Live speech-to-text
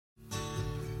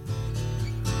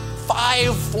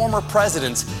5 former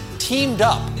presidents teamed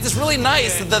up. It's really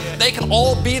nice that they can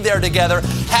all be there together,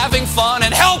 having fun,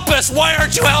 and help us. Why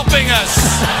aren't you helping us?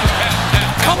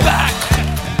 Come back.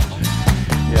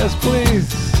 Yes,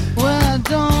 please. Well, I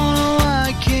don't know why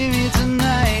I came here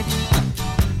tonight.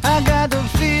 I got the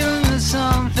feeling that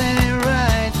something ain't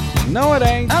right. No, it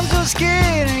ain't. I'm so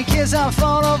scared in case I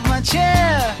fall off my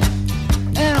chair.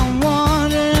 And I'm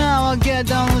wondering how I'll get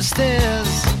down the stairs.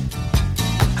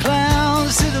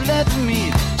 Clowns to the left of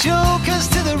me, jokers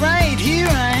to the right. Here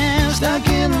I am, stuck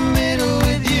in the middle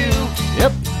with you.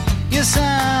 Yep. Yes,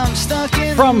 I'm stuck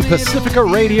in From the middle Pacifica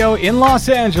with Radio in Los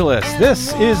Angeles,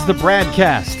 this is the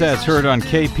BradCast, as heard on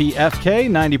KPFK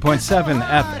 90.7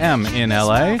 FM in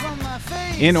LA.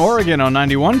 In Oregon on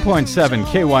 91.7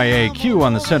 KYAQ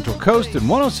on the Central Coast and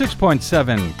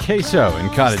 106.7 KSO in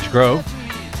Cottage Grove.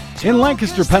 In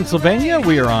Lancaster, Pennsylvania,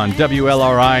 we are on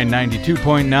WLRI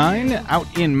 92.9. Out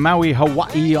in Maui,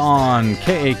 Hawaii on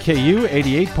KAKU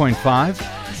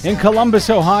 88.5. In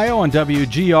Columbus, Ohio on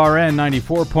WGRN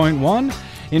 94.1.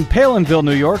 In Palinville,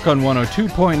 New York on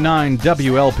 102.9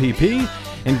 WLPP.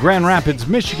 In Grand Rapids,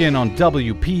 Michigan on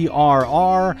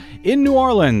WPRR, in New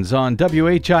Orleans on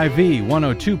WHIV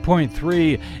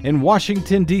 102.3, in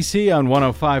Washington, D.C. on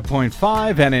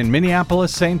 105.5, and in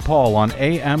Minneapolis, St. Paul on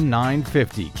AM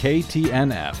 950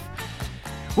 KTNF.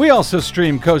 We also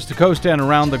stream coast to coast and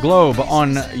around the globe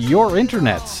on your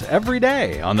internets every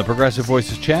day on the Progressive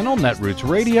Voices channel, Netroots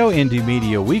Radio, Indie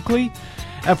Media Weekly,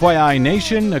 FYI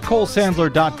Nation,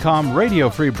 NicoleSandler.com, Radio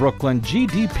Free Brooklyn,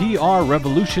 GDPR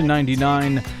Revolution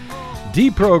 99,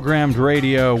 Deprogrammed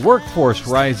Radio, Workforce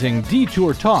Rising,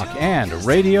 Detour Talk, and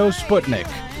Radio Sputnik.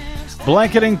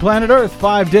 Blanketing planet Earth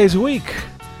 5 days a week.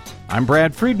 I'm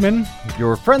Brad Friedman,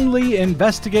 your friendly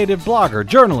investigative blogger,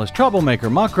 journalist,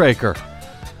 troublemaker, muckraker.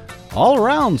 All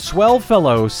around swell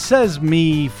fellow, says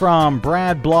me from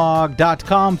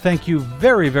bradblog.com. Thank you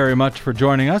very, very much for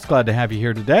joining us. Glad to have you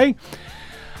here today.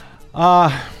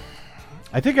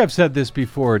 I think I've said this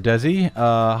before, Desi.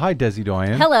 Hi, Desi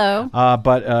Doyen. Hello.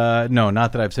 But no,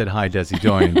 not that I've said hi, Desi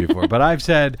Doyen before, but I've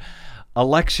said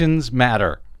elections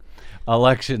matter.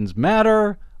 Elections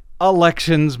matter.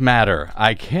 Elections matter.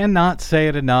 I cannot say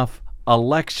it enough.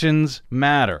 Elections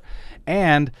matter.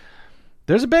 And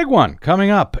there's a big one coming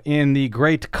up in the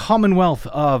great Commonwealth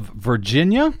of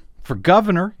Virginia for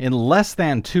governor in less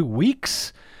than 2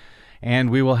 weeks.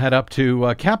 And we will head up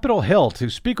to Capitol Hill to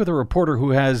speak with a reporter who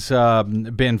has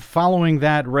been following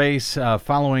that race,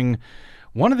 following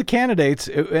one of the candidates,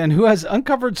 and who has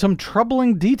uncovered some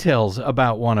troubling details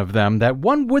about one of them that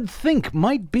one would think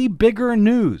might be bigger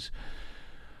news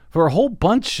for a whole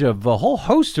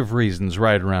host of reasons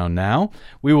right around now.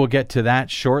 We will get to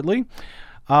that shortly.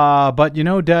 But, you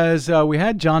know, Des, we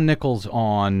had John Nichols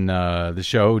on the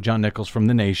show, John Nichols from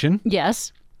The Nation.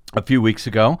 Yes. A few weeks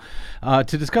ago,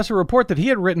 to discuss a report that he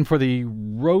had written for the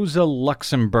Rosa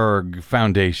Luxemburg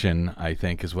Foundation, I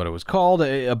think is what it was called,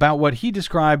 about what he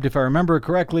described, if I remember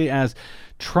correctly, as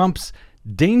Trump's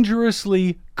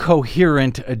dangerously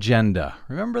coherent agenda.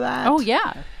 Remember that? Oh,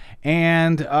 yeah.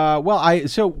 And,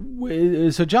 so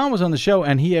John was on the show,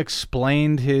 and he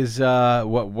explained his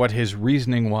what his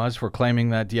reasoning was for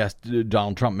claiming that, yes,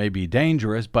 Donald Trump may be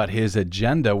dangerous, but his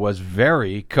agenda was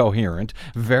very coherent,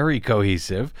 very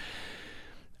cohesive.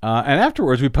 And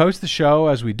afterwards, we post the show,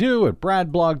 as we do, at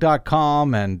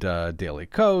bradblog.com and Daily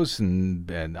Kos and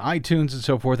iTunes and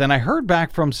so forth. And I heard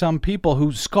back from some people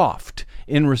who scoffed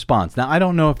in response. Now, I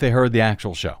don't know if they heard the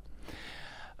actual show,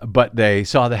 but they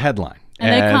saw the headline.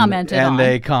 And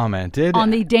they commented on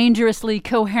the dangerously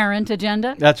coherent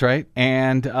agenda. That's right.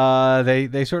 And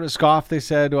they sort of scoffed. They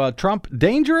said, Trump,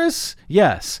 dangerous?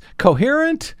 Yes.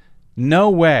 Coherent?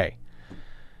 No way.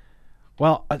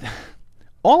 Well,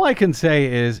 all I can say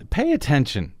is pay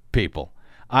attention, people.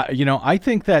 I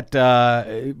think that,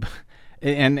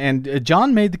 and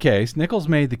John made the case, Nichols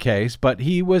made the case, but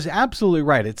he was absolutely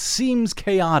right. It seems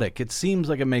chaotic. It seems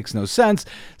like it makes no sense.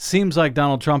 Seems like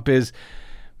Donald Trump is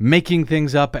making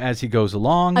things up as he goes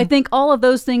along. I think all of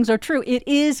those things are true. It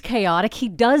is chaotic. He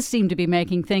does seem to be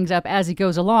making things up as he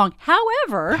goes along.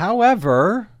 However,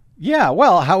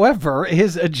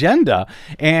 his agenda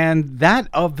and that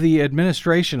of the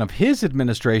administration, of his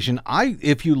administration,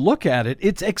 if you look at it,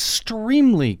 it's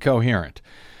extremely coherent.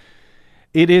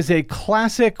 It is a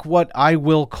classic, what I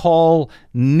will call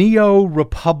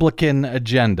neo-Republican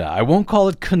agenda. I won't call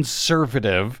it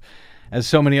conservative, as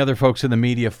so many other folks in the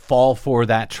media fall for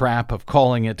that trap of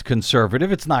calling it conservative.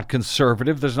 It's not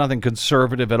conservative. There's nothing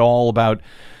conservative at all about,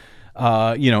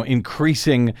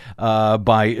 increasing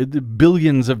by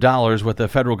billions of dollars what the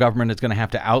federal government is going to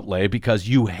have to outlay because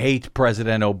you hate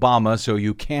President Obama, so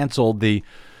you canceled the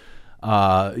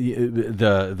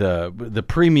the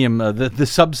premium, the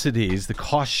subsidies, the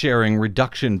cost sharing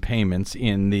reduction payments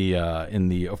in the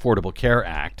Affordable Care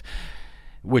Act,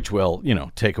 which will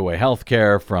take away health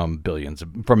care from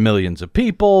millions of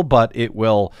people, but it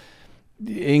will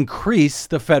increase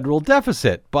the federal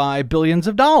deficit by billions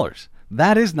of dollars.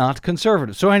 That is not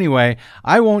conservative. So anyway,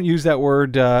 I won't use that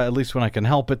word, at least when I can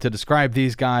help it, to describe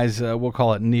these guys. We'll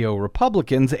call it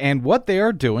neo-Republicans. And what they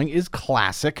are doing is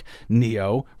classic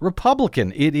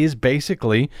neo-Republican. It is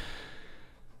basically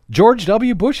George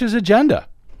W. Bush's agenda,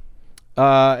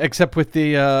 except with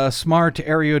the smart,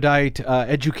 erudite,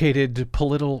 educated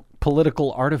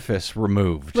political artifice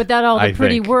removed. Without all the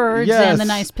pretty words Yes. and the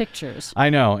nice pictures. I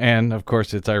know. And of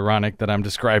course, it's ironic that I'm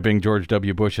describing George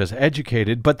W. Bush as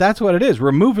educated, but that's what it is.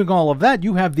 Removing all of that,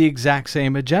 you have the exact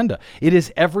same agenda. It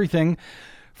is everything,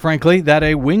 frankly, that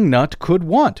a wingnut could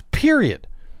want, period.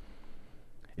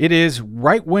 It is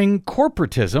right-wing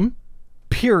corporatism,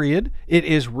 period. It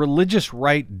is religious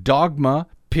right dogma,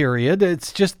 period.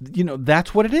 It's just,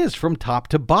 that's what it is from top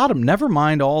to bottom. Never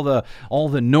mind all the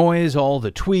noise, all the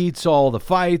tweets, all the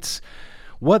fights.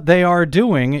 What they are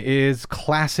doing is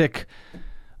classic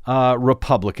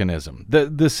republicanism.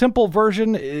 The simple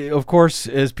version, of course,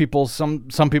 is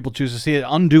some people choose to see it,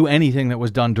 undo anything that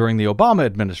was done during the Obama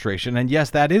administration. And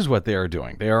yes, that is what they are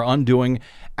doing. They are undoing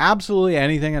absolutely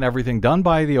anything and everything done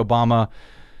by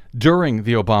during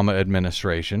the Obama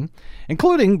administration,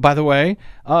 including, by the way,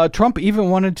 Trump even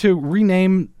wanted to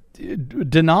rename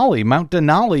Denali, Mount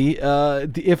Denali,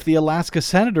 if the Alaska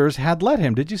senators had let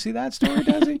him. Did you see that story,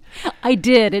 Desi? I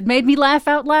did. It made me laugh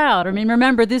out loud. I mean,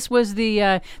 remember, this was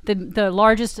the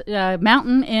largest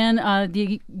mountain in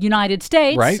the United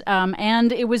States, right?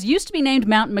 And it used to be named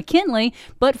Mount McKinley,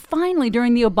 but finally,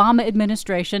 during the Obama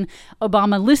administration,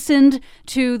 Obama listened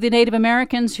to the Native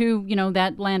Americans who,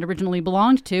 that land originally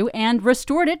belonged to, and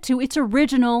restored it to its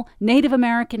original Native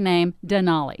American name,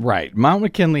 Denali. Right. Mount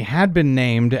McKinley had been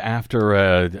named after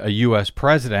a U.S.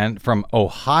 president from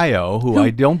Ohio who I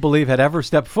don't believe had ever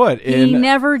stepped foot in. He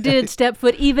never did step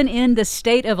foot even in the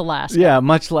state of Alaska. Yeah,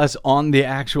 much less on the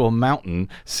actual mountain.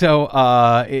 So,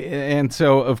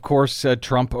 of course,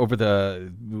 Trump during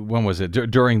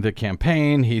the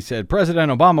campaign, he said,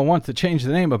 President Obama wants to change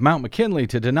the name of Mount McKinley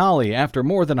to Denali after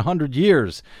more than 100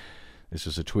 years. This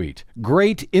is a tweet.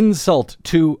 Great insult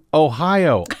to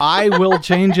Ohio. I will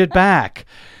change it back.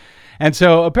 And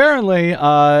so apparently,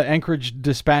 Anchorage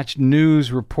Dispatch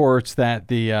News reports that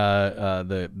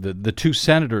the two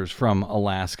senators from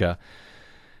Alaska,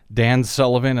 Dan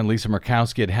Sullivan and Lisa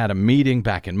Murkowski, had a meeting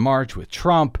back in March with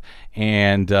Trump.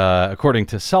 And according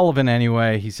to Sullivan,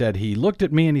 anyway, he said he looked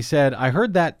at me and he said, I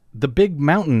heard that the big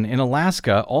mountain in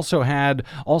Alaska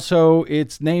also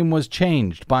its name was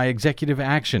changed by executive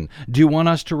action. Do you want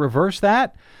us to reverse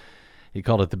that? He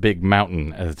called it the Big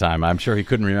Mountain at the time. I'm sure he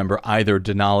couldn't remember either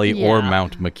Denali or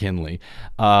Mount McKinley.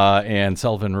 And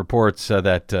Sullivan reports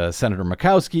that Senator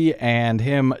Murkowski and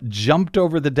him jumped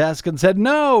over the desk and said,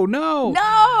 no,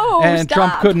 and stop.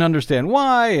 Trump couldn't understand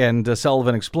why. And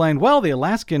Sullivan explained, well, the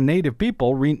Alaskan Native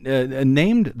people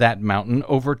named that mountain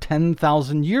over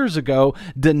 10,000 years ago.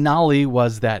 Denali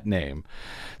was that name.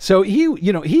 So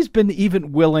he's been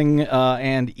even willing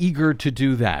and eager to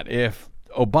do that. If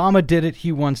Obama did it,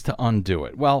 he wants to undo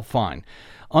it. Well, fine.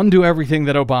 Undo everything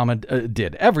that Obama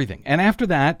did. Everything. And after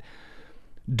that,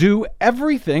 do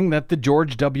everything that the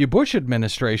George W. Bush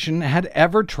administration had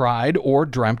ever tried or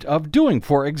dreamt of doing.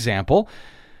 For example,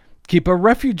 keep a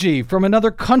refugee from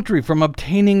another country from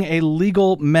obtaining a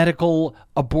legal medical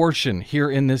abortion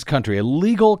here in this country. A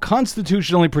legal,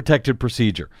 constitutionally protected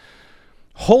procedure.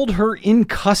 Hold her in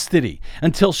custody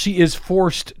until she is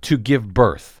forced to give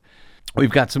birth. We've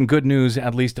got some good news,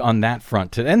 at least on that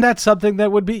front. And that's something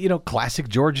that would be, classic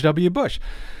George W. Bush.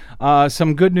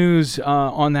 Some good news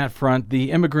on that front.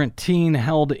 The immigrant teen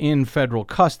held in federal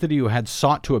custody who had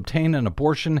sought to obtain an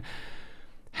abortion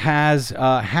has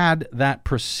had that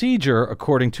procedure,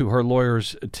 according to her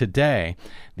lawyers today.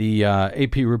 The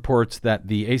AP reports that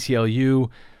the ACLU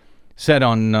said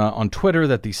on Twitter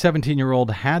that the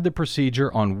 17-year-old had the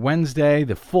procedure on Wednesday.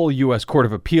 The full U.S. Court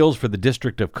of Appeals for the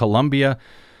District of Columbia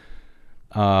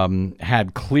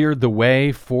had cleared the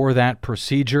way for that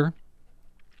procedure.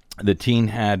 The teen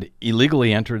had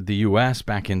illegally entered the U.S.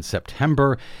 back in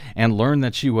September and learned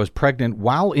that she was pregnant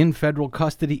while in federal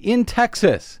custody in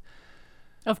Texas.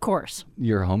 Of course.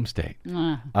 Your home state.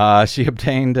 She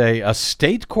obtained a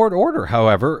state court order,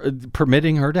 however,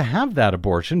 permitting her to have that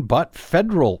abortion, but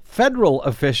federal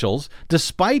officials,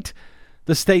 despite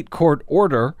the state court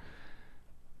order,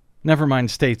 Never mind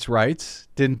states' rights.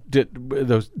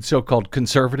 Those so-called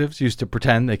conservatives used to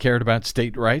pretend they cared about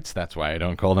state rights. That's why I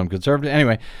don't call them conservative.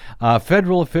 Anyway,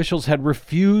 federal officials had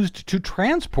refused to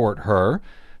transport her.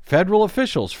 Federal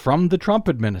officials from the Trump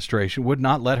administration would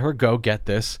not let her go get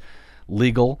this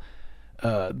legal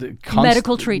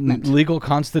medical treatment. Legal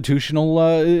constitutional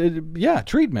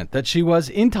treatment that she was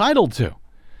entitled to.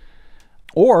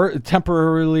 Or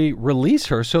temporarily release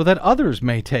her so that others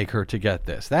may take her to get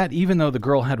this. That even though the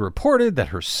girl had reported that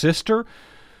her sister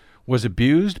was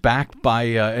abused back by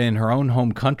in her own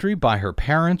home country by her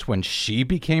parents when she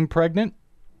became pregnant.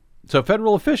 So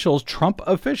federal officials, Trump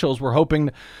officials, were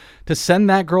hoping to send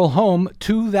that girl home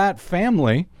to that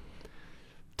family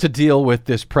to deal with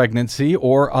this pregnancy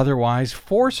or otherwise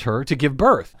force her to give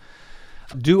birth.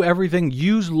 Do everything,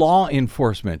 use law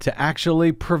enforcement to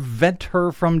actually prevent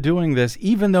her from doing this,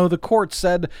 even though the court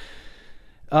said,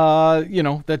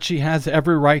 that she has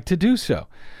every right to do so.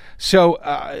 So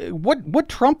what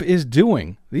Trump is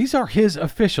doing, these are his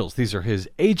officials, these are his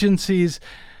agencies.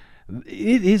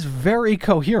 It is very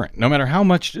coherent, no matter how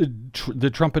much the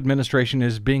Trump administration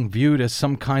is being viewed as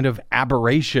some kind of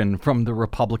aberration from the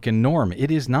Republican norm. It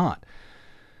is not.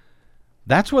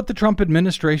 That's what the Trump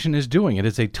administration is doing. It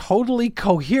is a totally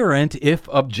coherent, if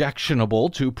objectionable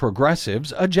to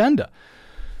progressives, agenda.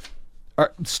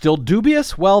 Still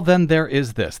dubious? Well, then there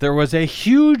is this. There was a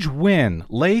huge win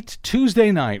late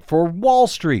Tuesday night for Wall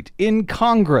Street in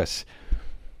Congress.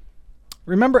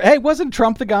 Remember, hey, wasn't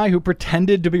Trump the guy who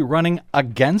pretended to be running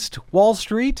against Wall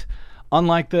Street?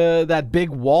 Unlike that big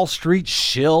Wall Street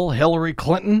shill, Hillary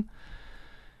Clinton?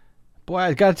 Boy,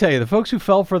 I got to tell you, the folks who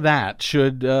fell for that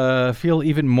should feel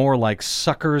even more like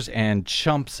suckers and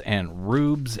chumps and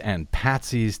rubes and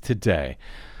patsies today.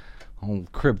 I'll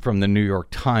crib from the New York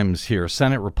Times here.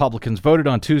 Senate Republicans voted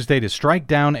on Tuesday to strike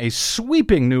down a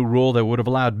sweeping new rule that would have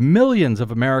allowed millions of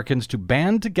Americans to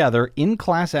band together in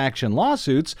class action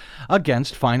lawsuits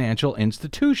against financial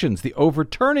institutions. The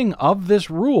overturning of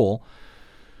this rule,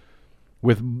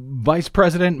 with Vice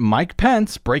President Mike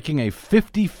Pence breaking a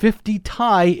 50-50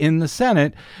 tie in the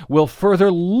Senate, will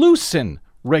further loosen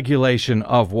regulation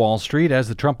of Wall Street as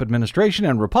the Trump administration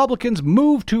and Republicans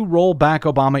move to roll back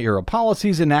Obama-era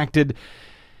policies enacted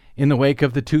in the wake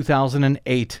of the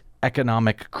 2008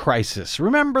 economic crisis.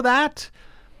 Remember that?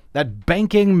 That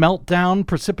banking meltdown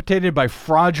precipitated by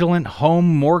fraudulent home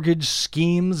mortgage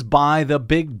schemes by the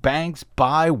big banks,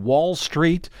 by Wall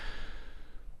Street,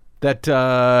 that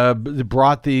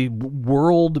brought the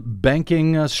world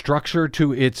banking structure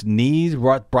to its knees,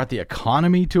 brought the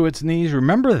economy to its knees.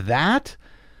 Remember that?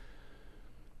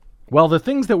 Well, the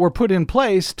things that were put in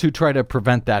place to try to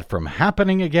prevent that from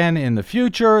happening again in the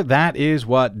future, that is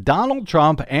what Donald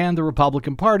Trump and the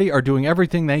Republican Party are doing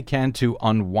everything they can to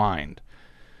unwind.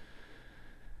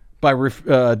 By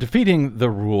defeating the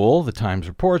rule, the Times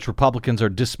reports, Republicans are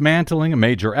dismantling a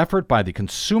major effort by the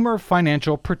Consumer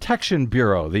Financial Protection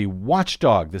Bureau, the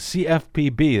watchdog, the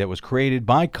CFPB, that was created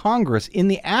by Congress in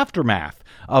the aftermath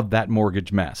of that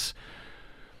mortgage mess.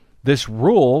 This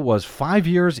rule was 5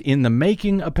 years in the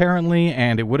making, apparently,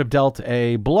 and it would have dealt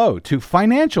a blow to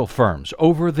financial firms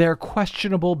over their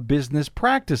questionable business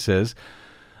practices,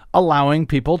 allowing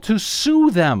people to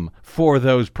sue them for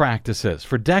those practices.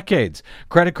 For decades,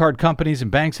 credit card companies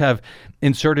and banks have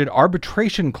inserted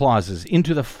arbitration clauses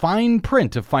into the fine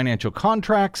print of financial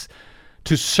contracts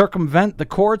to circumvent the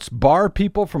courts, bar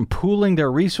people from pooling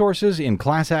their resources in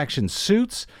class action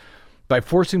suits. By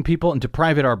forcing people into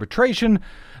private arbitration,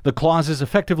 the clauses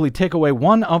effectively take away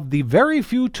one of the very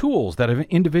few tools that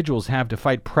individuals have to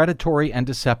fight predatory and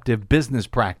deceptive business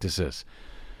practices.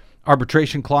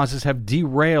 Arbitration clauses have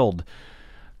derailed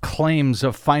claims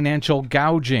of financial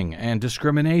gouging and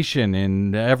discrimination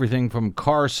in everything from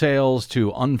car sales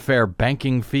to unfair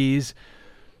banking fees.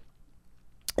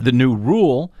 The new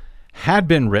rule had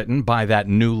been written by that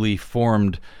newly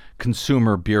formed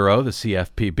Consumer Bureau, the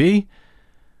CFPB,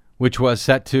 which was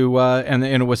set to and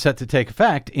it was set to take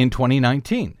effect in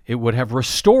 2019. It would have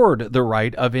restored the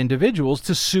right of individuals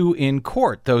to sue in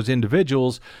court. Those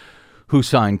individuals who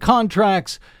signed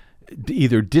contracts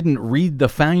either didn't read the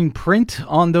fine print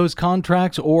on those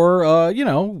contracts or,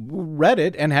 read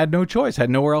it and had no choice, had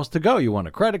nowhere else to go. You want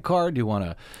a credit card? You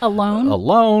want a loan? A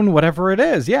loan, whatever it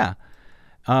is, yeah.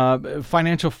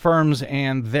 Financial firms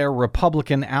and their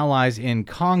Republican allies in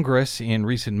Congress in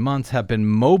recent months have been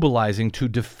mobilizing to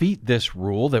defeat this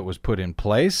rule that was put in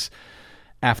place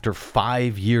after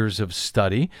 5 years of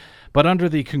study. But under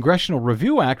the Congressional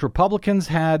Review Act, Republicans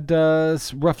had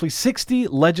roughly 60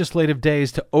 legislative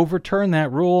days to overturn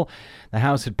that rule. The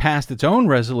House had passed its own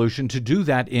resolution to do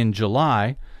that in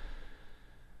July.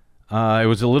 It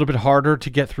was a little bit harder to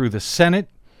get through the Senate.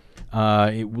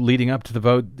 Leading up to the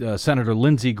vote, Senator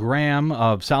Lindsey Graham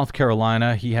of South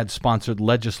Carolina, he had sponsored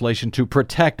legislation to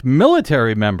protect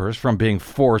military members from being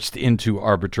forced into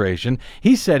arbitration.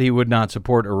 He said he would not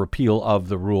support a repeal of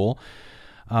the rule.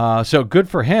 So good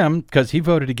for him, because he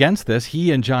voted against this.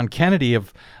 He and John Kennedy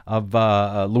of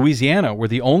Louisiana were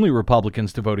the only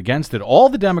Republicans to vote against it. All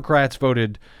the Democrats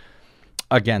voted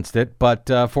against it, but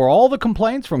for all the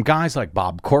complaints from guys like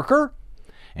Bob Corker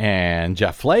and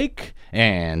Jeff Flake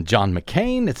and John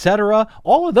McCain, etc.,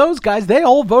 all of those guys, they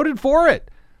all voted for it.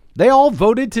 They all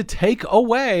voted to take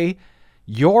away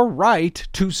your right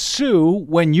to sue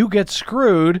when you get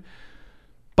screwed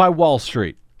by Wall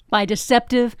Street. By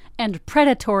deceptive and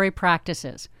predatory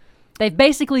practices. They've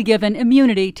basically given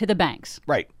immunity to the banks.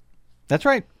 Right. That's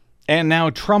right. And now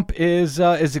Trump is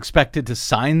expected to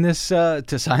sign this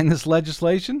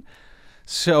legislation.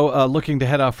 So looking to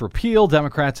head off repeal,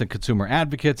 Democrats and consumer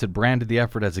advocates had branded the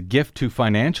effort as a gift to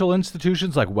financial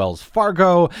institutions like Wells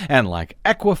Fargo and like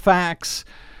Equifax.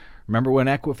 Remember when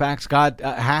Equifax got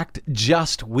hacked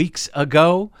just weeks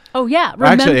ago? Oh, yeah.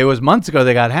 Actually, it was months ago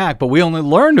they got hacked, but we only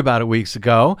learned about it weeks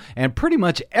ago. And pretty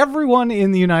much everyone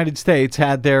in the United States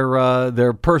had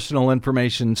their personal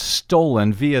information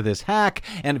stolen via this hack.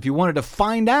 And if you wanted to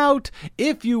find out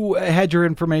if you had your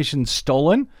information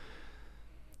stolen,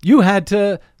 you had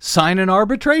to sign an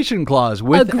arbitration clause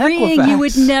with agreeing Equifax. You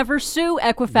would never sue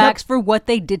Equifax for what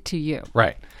they did to you.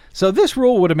 Right. So this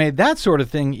rule would have made that sort of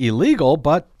thing illegal,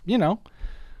 but,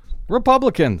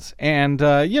 Republicans and,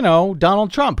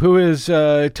 Donald Trump, who is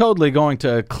totally going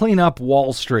to clean up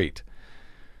Wall Street.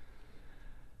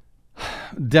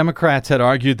 Democrats had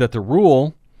argued that the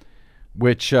rule,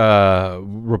 which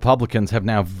Republicans have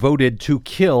now voted to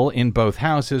kill in both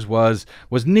houses, was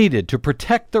needed to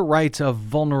protect the rights of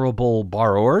vulnerable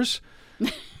borrowers.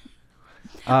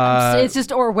 It's just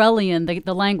Orwellian,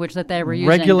 the language that they were using.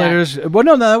 Regulators. Well,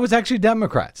 no, that was actually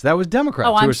Democrats. That was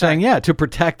Democrats who were saying, to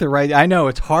protect the right. I know,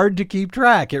 it's hard to keep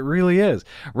track. It really is.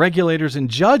 Regulators and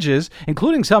judges,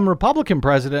 including some Republican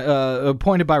president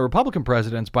appointed by Republican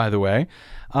presidents, by the way,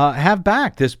 have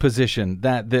backed this position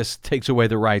that this takes away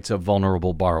the rights of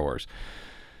vulnerable borrowers.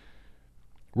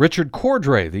 Richard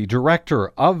Cordray, the director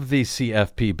of the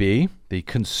CFPB, the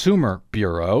Consumer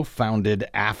Bureau, founded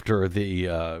after the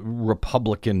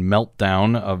Republican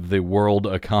meltdown of the world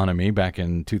economy back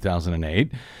in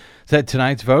 2008, said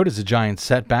tonight's vote is a giant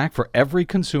setback for every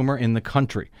consumer in the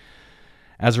country.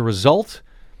 As a result,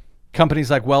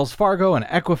 companies like Wells Fargo and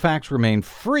Equifax remain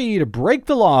free to break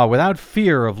the law without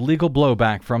fear of legal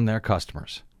blowback from their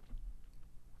customers.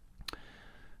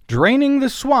 Draining the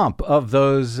swamp of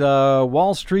those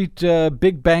Wall Street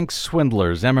big bank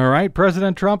swindlers. Am I right,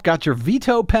 President Trump? Got your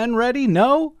veto pen ready?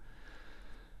 No?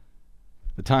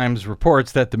 The Times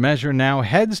reports that the measure now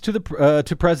heads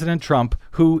to President Trump,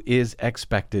 who is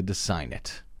expected to sign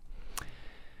it.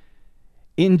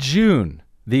 In June,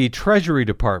 the Treasury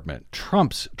Department,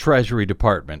 Trump's Treasury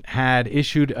Department, had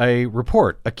issued a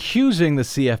report accusing the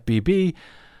CFPB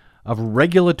of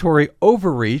regulatory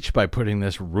overreach by putting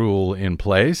this rule in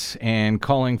place and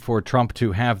calling for Trump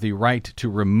to have the right to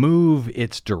remove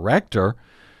its director.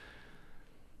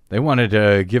 They wanted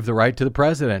to give the right to the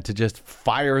president to just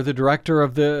fire the director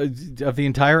of the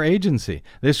entire agency.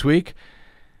 This week,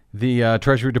 the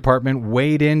Treasury Department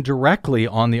weighed in directly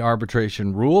on the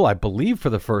arbitration rule, I believe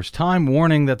for the first time,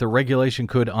 warning that the regulation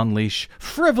could unleash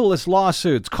frivolous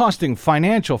lawsuits costing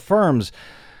financial firms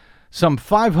some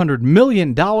 $500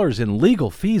 million in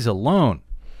legal fees alone.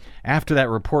 After that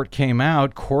report came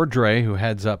out, Cordray, who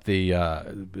heads up the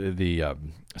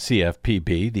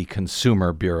CFPB, the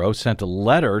Consumer Bureau, sent a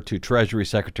letter to Treasury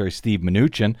Secretary Steve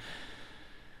Mnuchin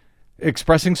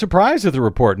expressing surprise at the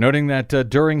report, noting that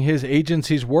during his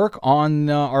agency's work on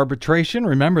arbitration,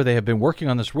 remember they have been working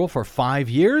on this rule for 5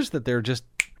 years, that they're just,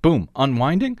 boom,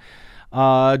 unwinding.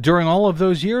 During all of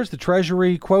those years, the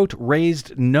Treasury, quote,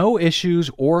 raised no issues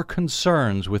or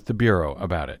concerns with the Bureau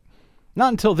about it.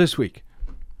 Not until this week.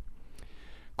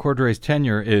 Cordray's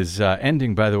tenure is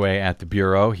ending, by the way, at the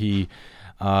Bureau. He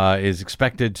is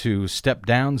expected to step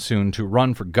down soon to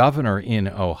run for governor in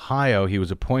Ohio. He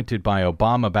was appointed by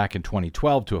Obama back in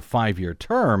 2012 to a 5-year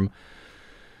term.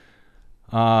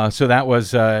 So that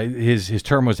was his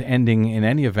term was ending in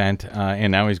any event,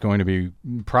 and now he's going to be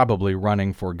probably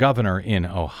running for governor in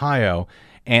Ohio.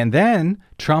 And then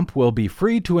Trump will be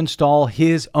free to install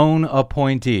his own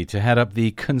appointee to head up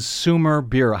the Consumer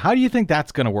Bureau. How do you think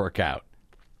that's going to work out?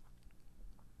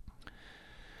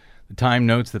 The Time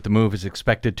notes that the move is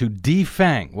expected to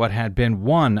defang what had been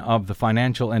one of the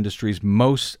financial industry's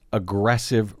most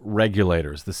aggressive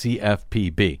regulators, the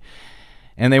CFPB.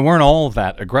 And they weren't all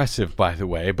that aggressive, by the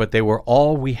way, but they were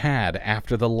all we had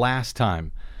after the last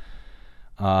time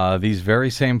these very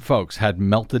same folks had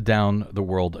melted down the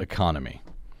world economy.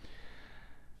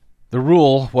 The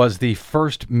rule was the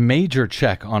first major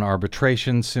check on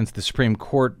arbitration since the Supreme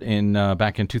Court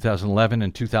back in 2011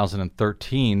 and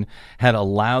 2013 had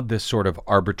allowed this sort of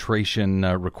arbitration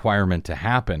requirement to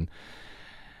happen.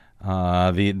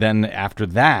 Then after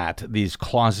that, these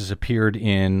clauses appeared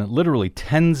in literally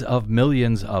tens of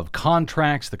millions of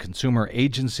contracts. The consumer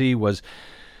agency was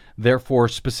therefore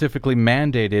specifically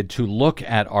mandated to look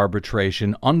at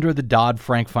arbitration under the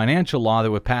Dodd-Frank financial law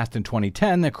that was passed in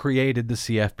 2010 that created the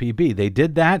CFPB. They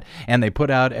did that, and they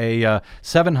put out a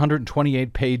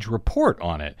 728-page report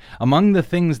on it. Among the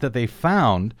things that they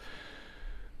found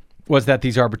was that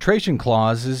these arbitration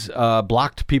clauses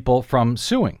blocked people from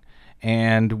suing.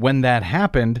 And when that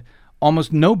happened,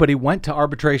 almost nobody went to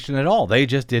arbitration at all. They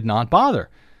just did not bother.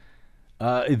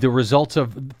 The results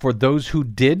for those who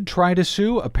did try to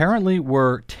sue apparently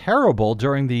were terrible.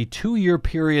 During the 2-year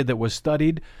period that was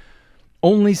studied,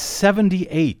 only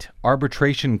 78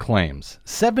 arbitration claims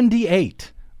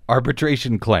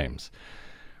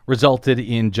resulted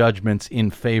in judgments in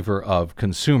favor of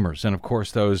consumers. And of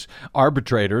course, those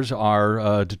arbitrators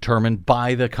are determined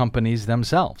by the companies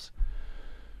themselves.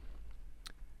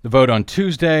 The vote on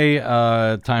Tuesday,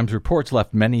 Times reports,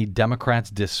 left many Democrats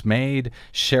dismayed.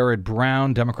 Sherrod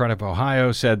Brown, Democrat of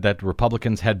Ohio, said that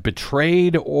Republicans had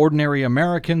betrayed ordinary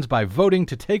Americans by voting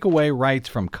to take away rights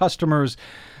from customers.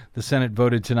 The Senate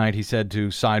voted tonight, he said,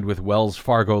 to side with Wells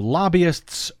Fargo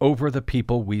lobbyists over the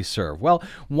people we serve. Well,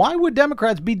 why would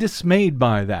Democrats be dismayed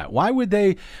by that? Why would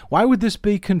this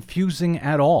be confusing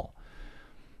at all?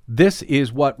 This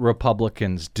is what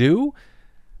Republicans do.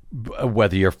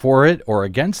 Whether you're for it or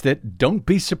against it, don't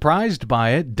be surprised by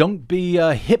it. Don't be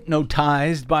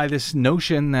hypnotized by this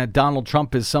notion that Donald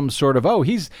Trump is some sort of,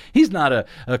 he's not a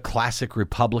classic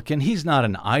Republican. He's not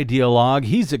an ideologue.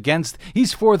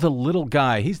 He's for the little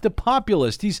guy. He's the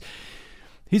populist. He's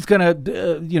going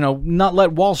to, not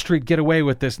let Wall Street get away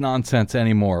with this nonsense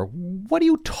anymore. What are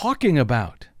you talking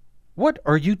about? What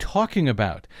are you talking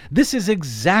about? This is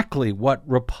exactly what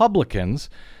Republicans,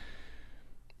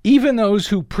 even those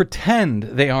who pretend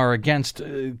they are against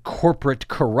corporate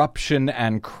corruption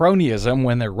and cronyism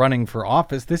when they're running for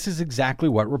office, this is exactly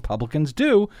what Republicans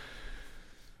do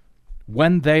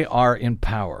when they are in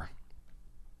power.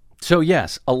 So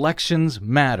yes, elections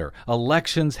matter.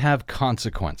 Elections have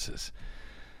consequences.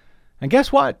 And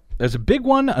guess what? There's a big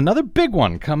one, another big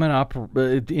one coming up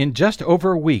in just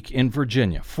over a week in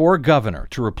Virginia for governor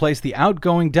to replace the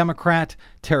outgoing Democrat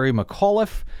Terry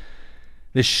McAuliffe.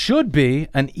 This should be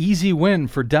an easy win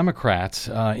for Democrats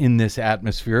in this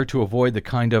atmosphere to avoid the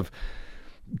kind of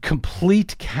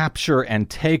complete capture and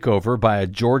takeover by a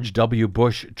George W.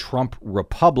 Bush Trump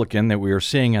Republican that we are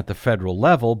seeing at the federal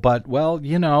level. But, well,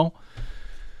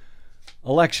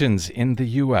 elections in the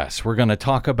U.S. We're going to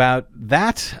talk about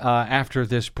that after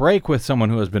this break with someone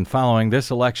who has been following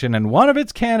this election and one of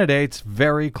its candidates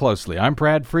very closely. I'm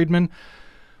Brad Friedman.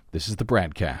 This is the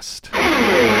BradCast.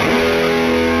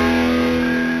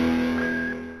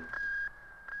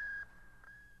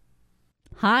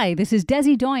 Hi, this is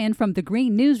Desi Doyen from the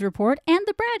Green News Report and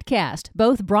the BradCast,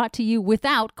 both brought to you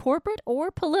without corporate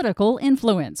or political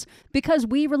influence, because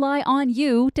we rely on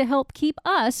you to help keep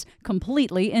us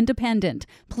completely independent.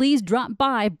 Please drop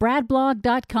by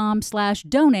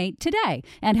bradblog.com/donate today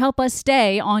and help us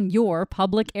stay on your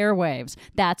public airwaves.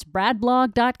 That's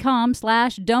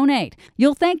bradblog.com/donate.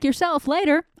 You'll thank yourself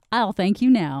later. I'll thank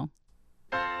you now.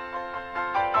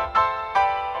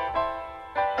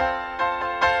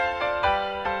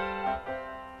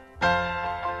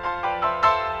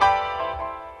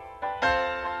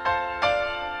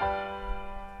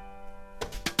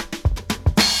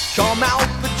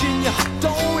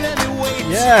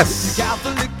 Yes,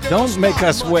 don't make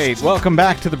us wait. Welcome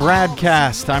back to the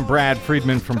BradCast. I'm Brad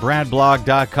Friedman from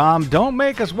BradBlog.com. Don't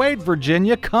make us wait,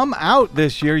 Virginia. Come out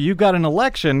this year. You've got an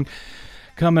election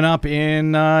coming up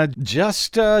in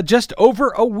just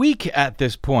over a week at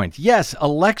this point. Yes,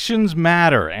 elections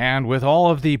matter. And with all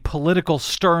of the political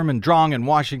sturm and drang in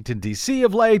Washington, D.C.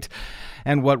 of late,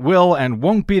 and what will and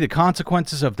won't be the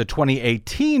consequences of the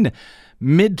 2018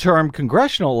 midterm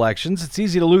congressional elections, it's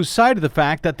easy to lose sight of the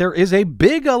fact that there is a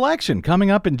big election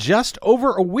coming up in just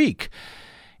over a week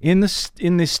in the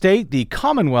state, the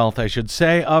Commonwealth, I should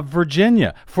say, of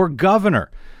Virginia for governor.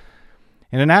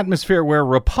 In an atmosphere where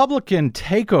Republican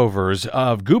takeovers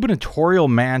of gubernatorial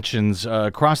mansions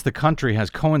across the country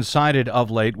has coincided of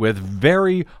late with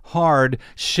very hard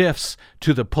shifts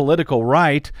to the political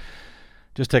right,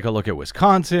 Just take a look at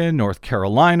Wisconsin, North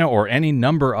Carolina, or any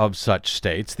number of such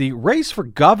states. The race for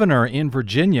governor in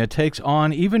Virginia takes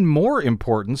on even more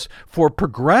importance for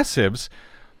progressives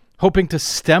hoping to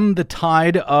stem the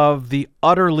tide of the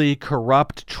utterly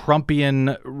corrupt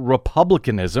Trumpian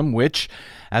republicanism, which,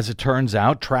 as it turns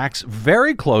out, tracks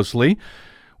very closely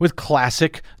with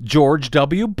classic George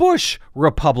W. Bush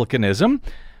republicanism.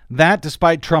 That,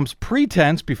 despite Trump's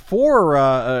pretense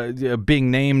before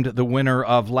being named the winner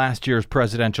of last year's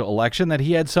presidential election, that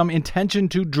he had some intention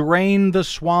to drain the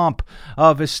swamp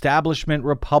of establishment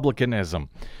republicanism.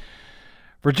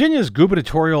 Virginia's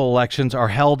gubernatorial elections are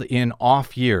held in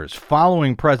off years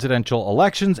following presidential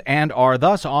elections and are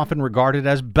thus often regarded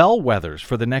as bellwethers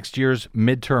for the next year's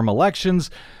midterm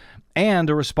elections and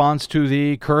a response to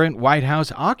the current White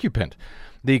House occupant.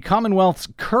 The Commonwealth's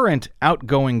current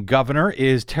outgoing governor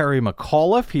is Terry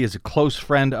McAuliffe. He is a close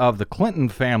friend of the Clinton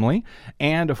family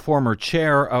and a former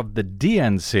chair of the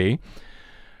DNC.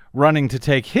 Running to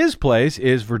take his place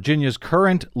is Virginia's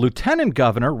current lieutenant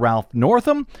governor, Ralph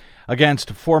Northam,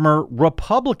 against former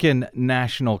Republican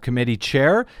National Committee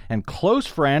chair and close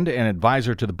friend and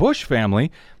advisor to the Bush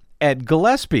family, Ed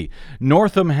Gillespie.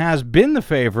 Northam has been the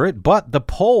favorite, but the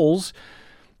polls,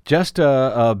 just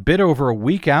a bit over a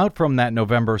week out from that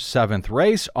November 7th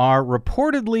race, are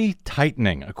reportedly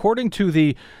tightening. According to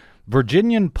the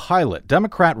Virginian Pilot,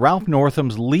 Democrat Ralph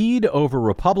Northam's lead over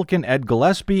Republican Ed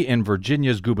Gillespie in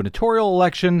Virginia's gubernatorial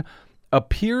election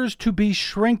appears to be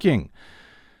shrinking.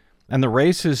 And the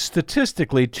race is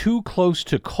statistically too close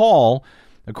to call,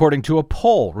 according to a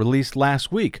poll released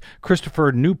last week.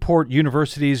 Christopher Newport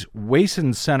University's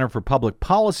Wason Center for Public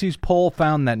Policy's poll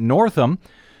found that Northam,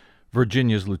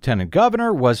 Virginia's lieutenant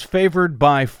governor, was favored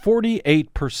by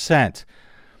 48%.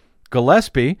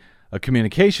 Gillespie, a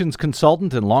communications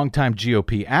consultant and longtime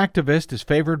GOP activist, is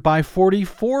favored by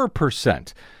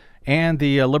 44%. And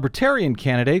the Libertarian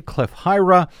candidate, Cliff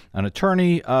Hyra, an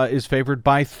attorney, is favored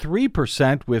by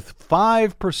 3%, with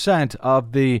 5%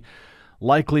 of the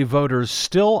likely voters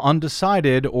still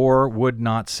undecided or would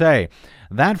not say.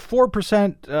 That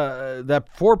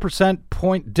 4%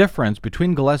 point difference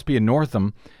between Gillespie and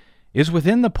Northam is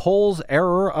within the poll's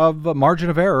margin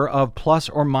of error of plus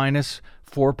or minus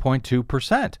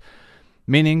 4.2%,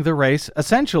 meaning the race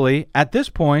essentially at this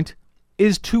point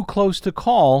is too close to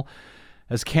call,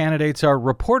 as candidates are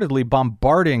reportedly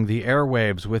bombarding the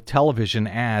airwaves with television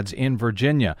ads in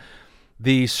Virginia.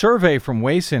 The survey from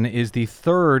Wason is the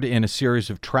third in a series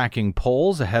of tracking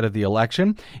polls ahead of the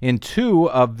election. In two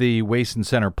of the Wason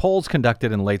Center polls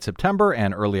conducted in late September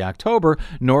and early October,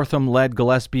 Northam led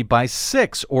Gillespie by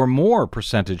 6 or more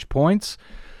percentage points.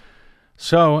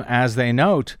 So, as they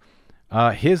note,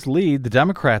 his lead, the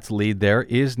Democrats' lead there,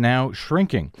 is now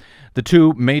shrinking. The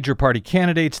two major party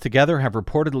candidates together have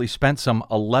reportedly spent some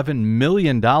 $11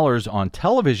 million on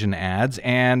television ads,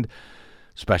 and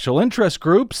special interest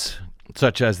groups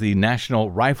such as the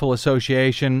National Rifle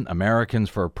Association, Americans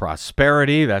for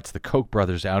Prosperity, that's the Koch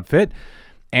brothers outfit,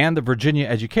 and the Virginia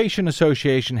Education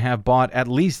Association have bought at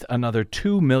least another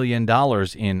 $2 million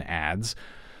in ads.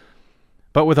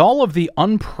 But with all of the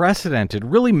unprecedented,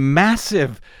 really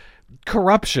massive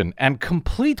corruption and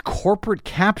complete corporate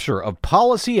capture of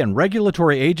policy and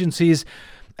regulatory agencies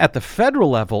at the federal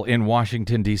level in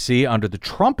Washington, D.C. under the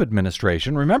Trump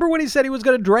administration. Remember when he said he was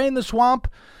going to drain the swamp?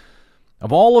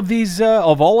 Of all of these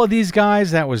guys,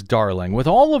 that was darling. With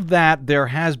all of that, there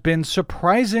has been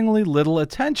surprisingly little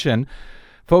attention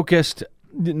focused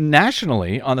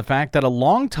nationally on the fact that a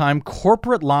longtime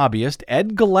corporate lobbyist,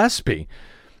 Ed Gillespie,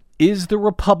 is the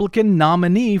Republican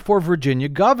nominee for Virginia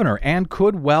governor and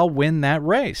could well win that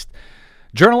race.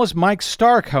 Journalist Mike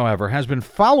Stark, however, has been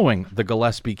following the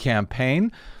Gillespie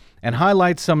campaign and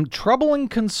highlights some troubling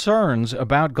concerns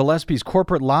about Gillespie's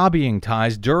corporate lobbying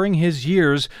ties during his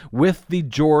years with the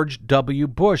George W.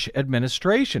 Bush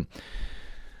administration.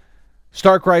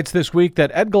 Stark writes this week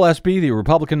that Ed Gillespie, the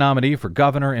Republican nominee for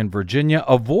governor in Virginia,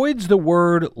 avoids the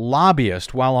word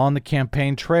lobbyist while on the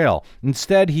campaign trail.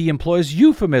 Instead, he employs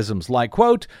euphemisms like,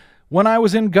 quote, "when I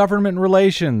was in government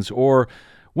relations," or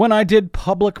 "when I did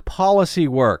public policy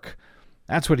work."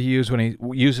 That's what he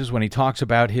uses when he talks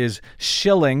about his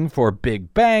shilling for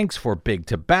big banks, for big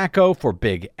tobacco, for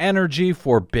big energy,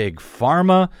 for big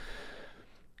pharma.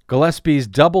 Gillespie's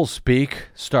doublespeak,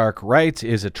 Stark writes,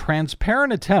 is a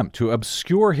transparent attempt to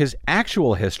obscure his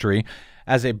actual history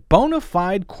as a bona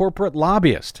fide corporate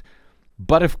lobbyist.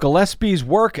 But if Gillespie's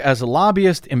work as a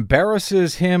lobbyist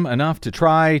embarrasses him enough to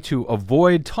try to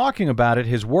avoid talking about it,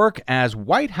 his work as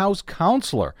White House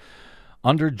counselor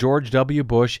under George W.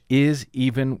 Bush is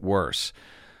even worse.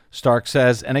 Stark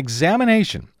says an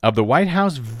examination of the White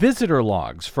House visitor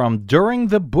logs from during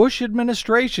the Bush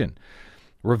administration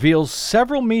reveals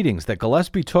several meetings that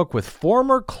Gillespie took with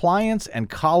former clients and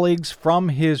colleagues from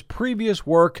his previous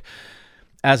work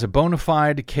as a bona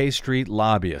fide K Street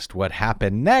lobbyist. What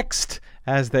happened next,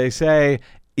 as they say,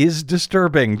 is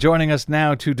disturbing. Joining us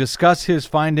now to discuss his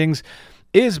findings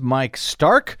is Mike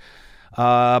Stark.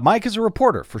 Mike is a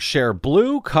reporter for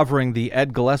ShareBlue, covering the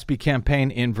Ed Gillespie campaign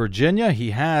in Virginia.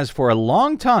 He has for a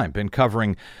long time been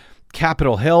covering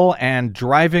Capitol Hill and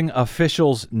driving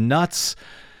officials nuts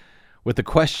with the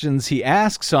questions he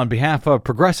asks on behalf of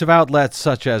progressive outlets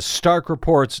such as Stark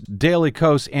Reports, Daily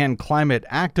Kos, and Climate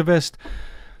Activist.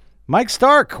 Mike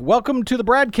Stark, welcome to the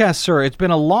BradCast, sir. It's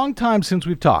been a long time since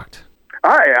we've talked.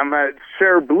 Hi, I'm at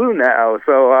ShareBlue now,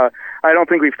 so I don't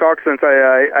think we've talked since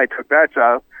I took that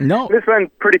job. No. It's been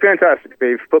pretty fantastic.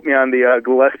 They've put me on the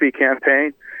Gillespie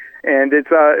campaign, and it's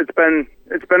been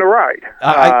a ride.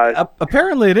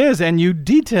 Apparently it is, and you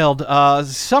detailed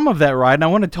some of that ride, and I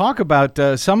want to talk about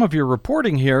some of your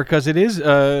reporting here, because it is,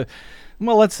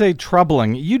 well, let's say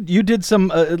troubling. You did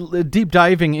some deep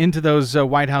diving into those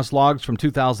White House logs from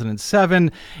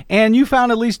 2007, and you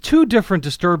found at least two different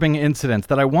disturbing incidents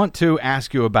that I want to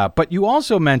ask you about. But you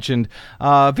also mentioned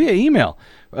via email,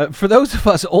 for those of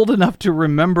us old enough to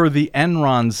remember the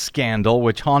Enron scandal,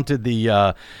 which haunted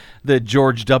the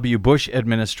George W. Bush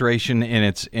administration in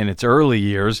its early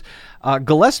years,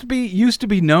 Gillespie used to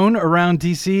be known around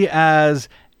D.C. as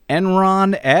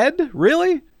Enron Ed.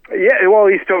 Really? Yeah, well,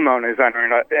 he's still known as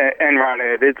Enron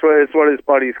Ed. It's what his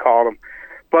buddies called him.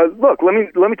 But look, let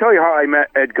me tell you how I met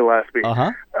Ed Gillespie.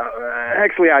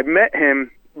 Actually, I met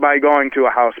him by going to a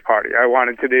house party. I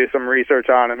wanted to do some research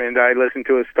on him, and I listened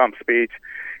to his stump speech.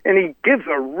 And he gives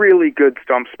a really good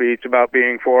stump speech about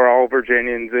being for all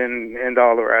Virginians and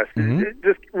all the rest. Mm-hmm. It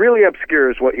just really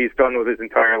obscures what he's done with his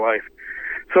entire life.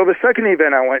 So the second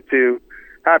event I went to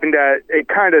happened at a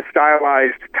kind of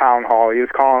stylized town hall. He was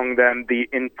calling them the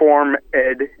Informed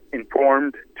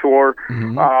Tour.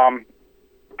 Mm-hmm.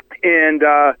 And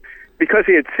because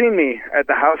he had seen me at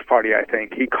the house party, I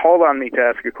think, he called on me to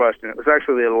ask a question. It was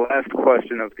actually the last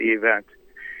question of the event.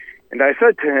 And I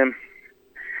said to him,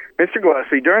 Mr.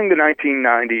 Gillespie, during the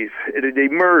 1990s, it had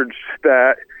emerged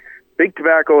that Big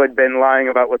Tobacco had been lying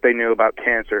about what they knew about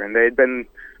cancer, and they had been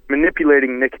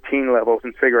manipulating nicotine levels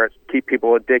in cigarettes to keep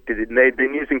people addicted, and they'd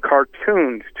been using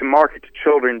cartoons to market to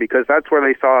children because that's where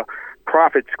they saw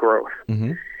profits growth.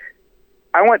 Mm-hmm.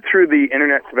 I went through the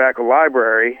Internet Tobacco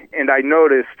Library, and I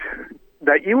noticed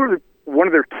that you were one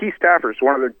of their key staffers,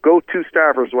 one of their go-to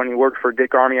staffers when you worked for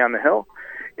Dick Armey on the Hill.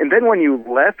 And then when you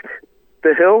left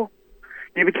the Hill,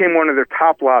 you became one of their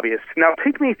top lobbyists. Now,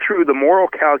 take me through the moral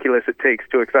calculus it takes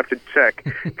to accept a check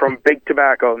from Big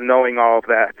Tobacco, knowing all of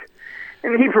that.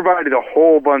 And he provided a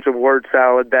whole bunch of word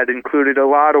salad that included a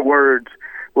lot of words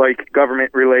like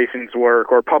government relations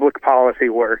work or public policy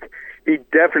work. He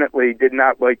definitely did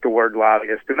not like the word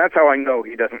lobbyist, and that's how I know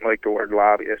he doesn't like the word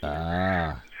lobbyist.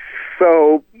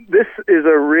 So this is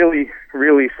a really,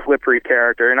 really slippery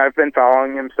character, and I've been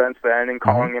following him since then and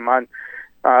calling him on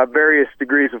various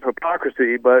degrees of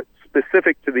hypocrisy, but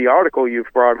specific to the article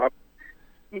you've brought up,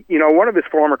 you know, one of his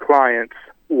former clients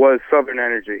was Southern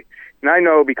Energy. And I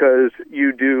know because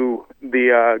you do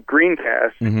the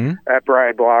Greencast at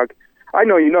Brad Blog, I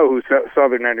know you know who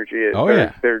Southern Energy is. Oh,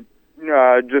 yeah. They're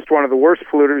just one of the worst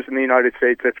polluters in the United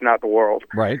States, if not the world.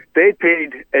 Right. They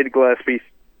paid Ed Gillespie's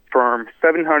firm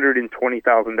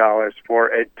 $720,000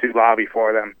 for Ed to lobby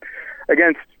for them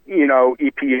against, you know,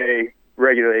 EPA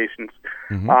regulations.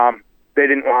 Mm-hmm. They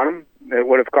didn't want him. It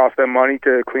would have cost them money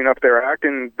to clean up their act,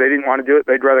 and they didn't want to do it.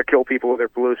 They'd rather kill people with their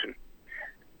pollution.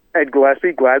 Ed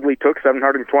Gillespie gladly took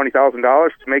 $720,000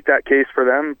 to make that case for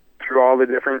them through all the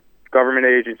different government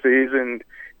agencies and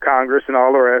Congress and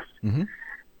all the rest. Mm-hmm.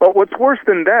 But what's worse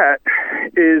than that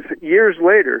is years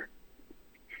later,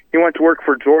 he went to work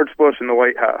for George Bush in the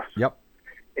White House. Yep.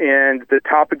 And the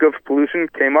topic of pollution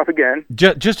came up again.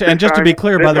 Just to be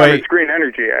clear, by the way, it's green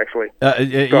energy, actually.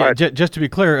 Just to be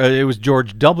clear, it was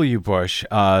George W. Bush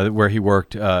where he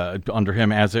worked under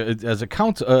him as a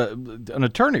counsel, an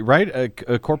attorney, right?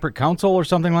 A corporate counsel or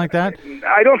something like that.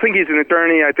 I don't think he's an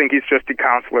attorney. I think he's just a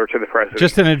counselor to the president.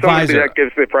 Just an advisor. Somebody that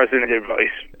gives the president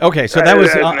advice. Okay, so that was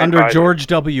under advisor. George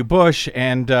W. Bush,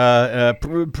 and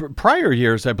prior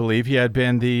years, I believe, he had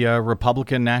been the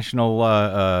Republican national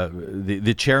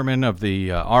the chairman of the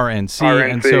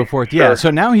RNC and so forth. Sure. Yeah, so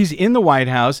now he's in the White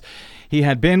House. He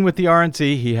had been with the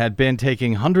RNC. He had been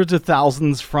taking hundreds of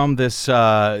thousands from this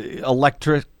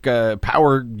electric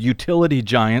power utility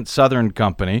giant, Southern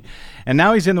Company. And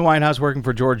now he's in the White House working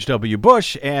for George W.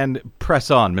 Bush. And press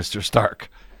on, Mr. Stark.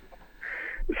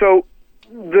 So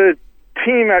the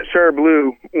team at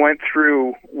ShareBlue went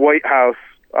through White House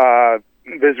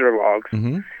visitor logs,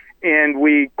 and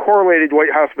we correlated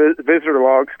White House visitor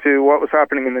logs to what was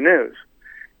happening in the news.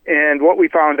 And what we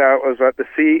found out was that the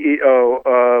CEO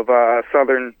of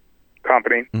Southern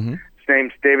Company, his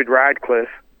name's David Radcliffe,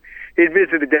 he'd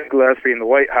visited Ed Gillespie in the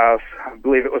White House, I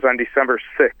believe it was on December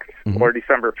 6th or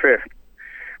December 5th.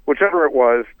 Whichever it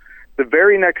was, the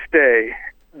very next day,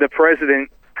 the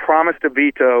president promised a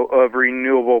veto of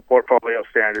renewable portfolio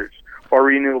standards, or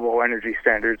renewable energy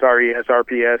standards, RES,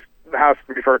 RPS. The House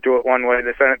referred to it one way,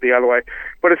 the Senate the other way.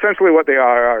 But essentially what they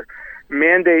are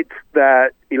mandates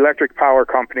that electric power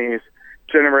companies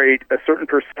generate a certain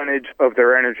percentage of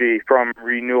their energy from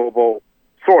renewable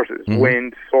sources.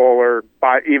 Wind, solar,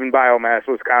 even biomass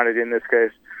was counted in this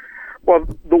case. Well,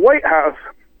 the White House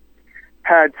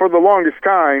had, for the longest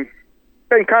time,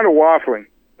 been kind of waffling.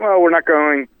 Well, we're not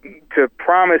going to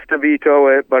promise to veto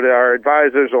it, but our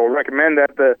advisors will recommend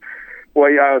that the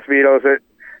White House vetoes it.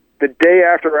 The day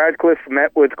after Radcliffe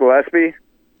met with Gillespie,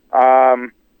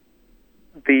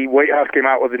 the White House came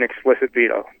out with an explicit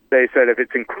veto. They said if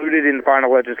it's included in the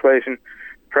final legislation,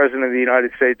 the President of the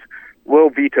United States will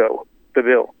veto the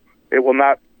bill. It will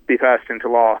not be passed into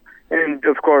law. And,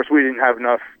 of course, we didn't have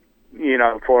enough,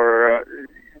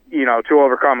 to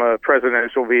overcome a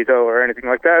presidential veto or anything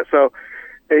like that. So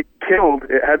it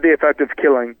had the effect of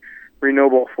killing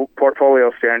renewable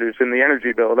portfolio standards in the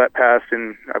energy bill that passed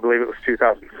in, I believe it was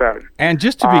 2007. And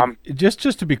just to be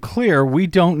just to be clear, we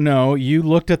don't know. You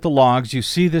looked at the logs. You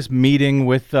see this meeting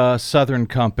with Southern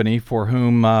Company for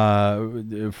whom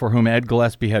Ed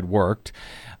Gillespie had worked,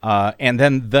 and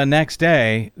then the next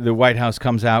day, the White House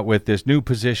comes out with this new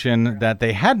position that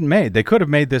they hadn't made. They could have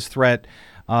made this threat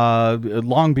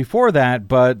long before that,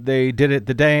 but they did it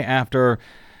the day after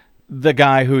the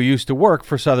guy who used to work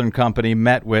for Southern Company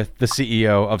met with the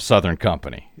CEO of Southern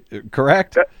Company.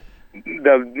 Correct?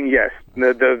 Yes,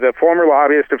 the former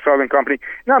lobbyist of Southern Company.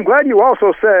 Now, I'm glad you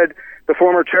also said the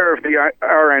former chair of the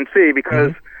RNC,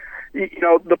 because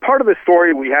the part of the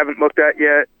story we haven't looked at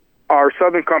yet are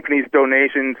Southern Company's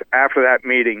donations after that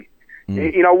meeting.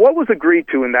 What was agreed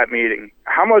to in that meeting?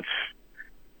 How much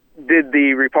did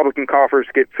the Republican coffers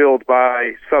get filled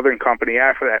by Southern Company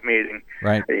after that meeting?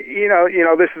 Right.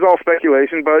 This is all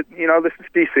speculation, but, this is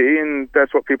D.C., and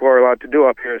that's what people are allowed to do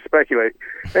up here, is speculate.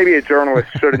 Maybe a journalist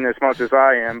shouldn't as much as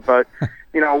I am, but,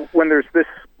 when there's this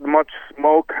much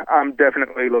smoke, I'm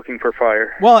definitely looking for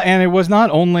fire. Well, and it was not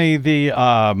only the,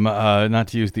 not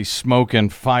to use the smoke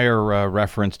and fire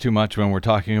reference too much when we're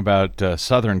talking about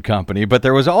Southern Company, but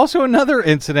there was also another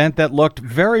incident that looked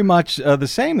very much the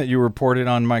same that you reported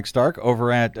on, Mike Stark,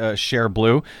 over at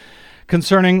ShareBlue,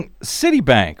 concerning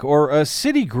Citibank or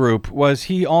Citigroup. Was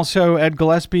he also, Ed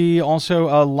Gillespie, also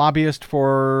a lobbyist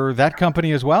for that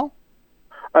company as well?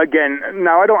 Again,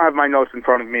 now I don't have my notes in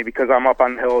front of me because I'm up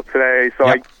on the hill today, so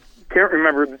I can't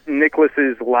remember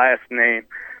Nicholas's last name.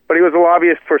 But he was a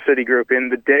lobbyist for Citigroup,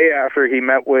 and the day after he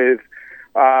met with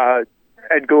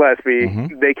Ed Gillespie,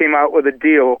 they came out with a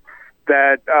deal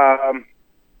that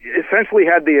essentially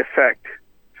had the effect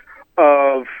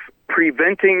of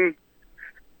preventing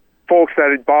folks that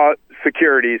had bought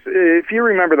securities. If you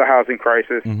remember the housing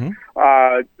crisis,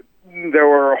 there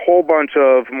were a whole bunch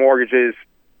of mortgages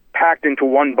packed into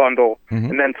one bundle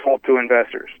and then sold to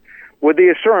investors, with the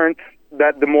assurance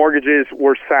that the mortgages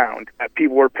were sound, that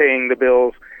people were paying the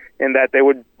bills, and that they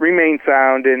would remain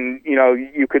sound, and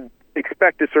you could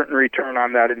expect a certain return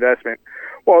on that investment.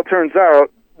 Well, it turns out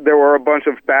there were a bunch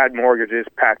of bad mortgages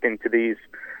packed into these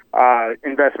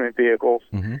investment vehicles.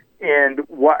 And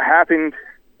what happened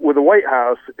with the White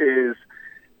House is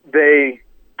they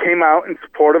came out in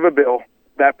support of a bill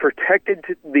that protected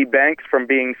the banks from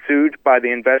being sued by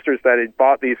the investors that had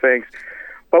bought these things.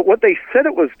 But what they said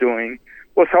it was doing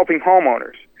was helping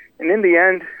homeowners. And in the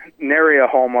end, nary a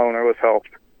homeowner was helped.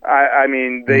 I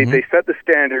mean, they set the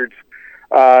standards.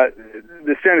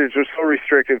 The standards were so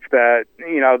restrictive that,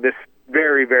 this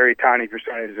very, very tiny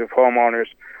percentage of homeowners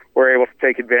were able to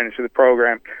take advantage of the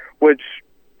program, which,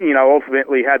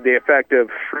 ultimately had the effect of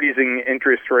freezing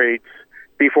interest rates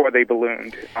before they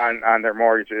ballooned on their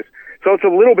mortgages. So it's a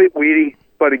little bit weedy,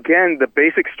 but again, the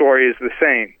basic story is the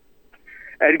same.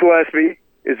 Ed Gillespie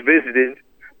is visited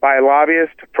by a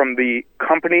lobbyist from the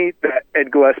company that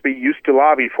Ed Gillespie used to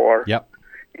lobby for. Yep.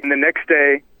 And the next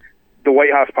day, the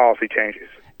White House policy changes.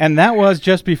 And that was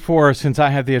just before, since I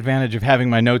had the advantage of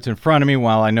having my notes in front of me,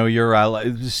 while I know you're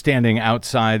standing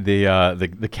outside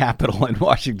the Capitol in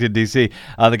Washington, D.C.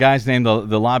 The guy's name,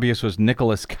 the lobbyist, was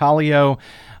Nicholas Kallio.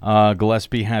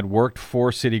 Gillespie had worked for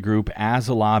Citigroup as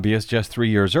a lobbyist just 3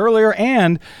 years earlier.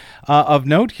 And of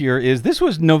note here is this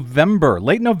was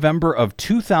late November of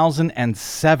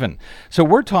 2007. So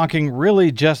we're talking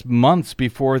really just months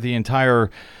before the entire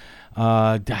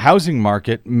housing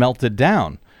market melted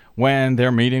down, when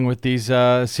they're meeting with these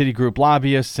Citigroup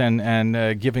lobbyists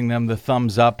and giving them the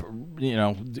thumbs up,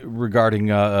 regarding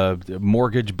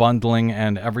mortgage bundling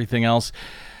and everything else.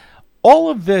 All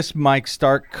of this, Mike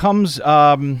Stark, comes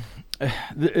the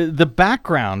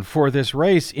background for this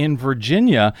race in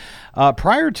Virginia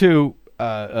prior to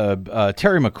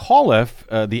Terry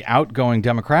McAuliffe, the outgoing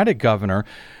Democratic governor.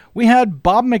 We had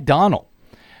Bob McDonnell,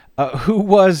 who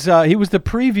was the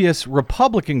previous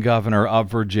Republican governor of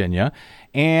Virginia.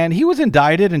 And he was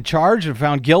indicted and charged and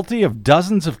found guilty of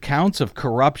dozens of counts of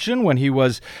corruption when he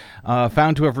was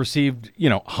found to have received,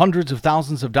 hundreds of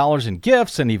thousands of dollars in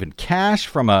gifts and even cash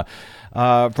from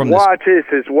watches.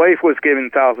 His wife was given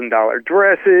 $1,000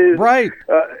 dresses. Right.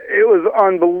 It was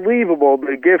unbelievable,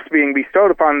 the gifts being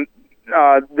bestowed upon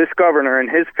this governor and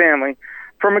his family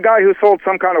from a guy who sold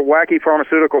some kind of wacky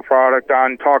pharmaceutical product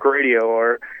on talk radio,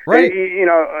 or right.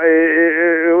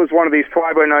 It was one of these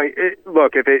fly-by-night.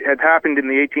 Look, if it had happened in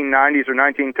the 1890s or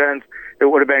 1910s, it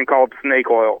would have been called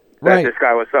snake oil that this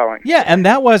guy was selling. Yeah, and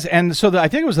I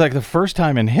think it was like the first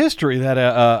time in history that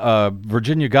a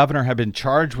Virginia governor had been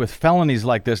charged with felonies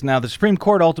like this. Now, the Supreme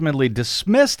Court ultimately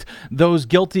dismissed those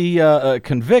guilty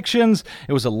convictions.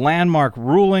 It was a landmark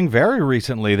ruling very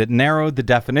recently that narrowed the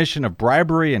definition of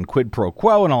bribery and quid pro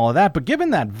quo and all of that. But given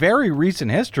that very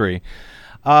recent history,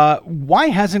 why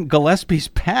hasn't Gillespie's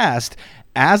past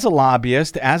as a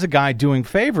lobbyist, as a guy doing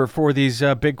favor for these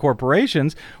big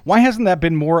corporations, why hasn't that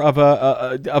been more of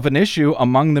an issue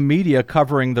among the media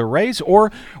covering the race, or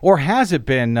has it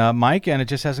been, Mike, and it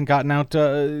just hasn't gotten out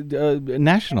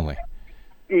nationally?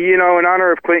 In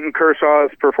honor of Clayton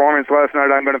Kershaw's performance last night,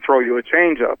 I'm going to throw you a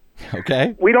changeup.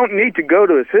 Okay. We don't need to go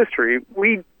to his history.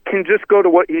 We can just go to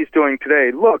what he's doing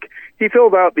today. Look, he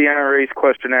filled out the NRA's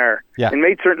questionnaire and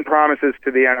made certain promises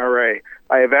to the NRA.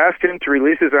 I have asked him to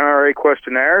release his NRA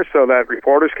questionnaire so that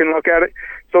reporters can look at it,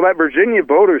 so that Virginia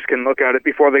voters can look at it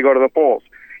before they go to the polls.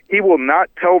 He will not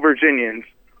tell Virginians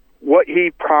what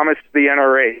he promised the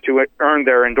NRA to earn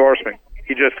their endorsement.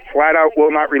 He just flat out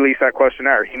will not release that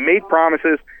questionnaire. He made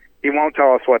promises. He won't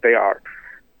tell us what they are.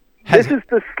 This is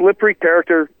the slippery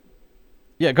character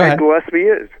go ahead. Gillespie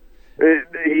is.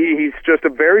 He's just a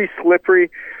very slippery...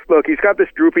 Look, he's got this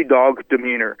droopy dog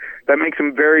demeanor that makes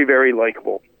him very, very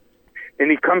likable. And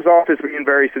he comes off as being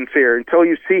very sincere until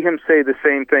you see him say the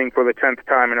same thing for the 10th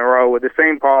time in a row, with the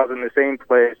same pause in the same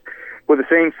place, with the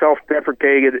same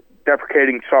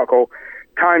self-deprecating chuckle,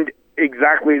 timed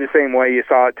exactly the same way you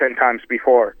saw it 10 times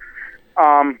before.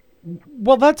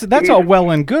 Well, that's all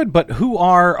well and good, but who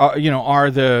are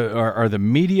the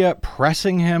media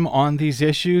pressing him on these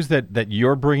issues that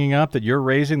you're bringing up, that you're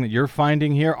raising, that you're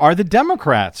finding here? Are the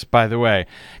Democrats, by the way?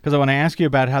 Because I want to ask you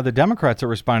about how the Democrats are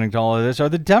responding to all of this. Are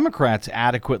the Democrats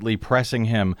adequately pressing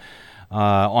him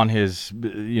on his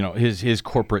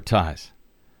corporate ties?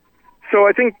 So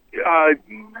I think,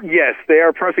 yes, they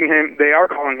are pressing him. They are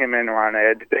calling him Enron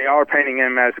Ed. They are painting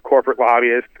him as a corporate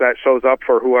lobbyist that shows up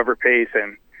for whoever pays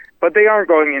him. But they aren't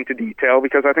going into detail,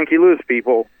 because I think you lose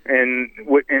people in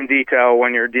detail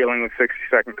when you're dealing with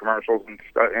 60-second commercials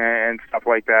and stuff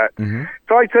like that. Mm-hmm.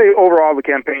 So I'd say overall the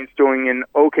campaign's doing an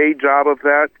okay job of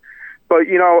that. But,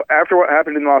 after what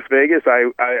happened in Las Vegas,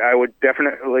 I would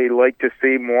definitely like to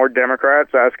see more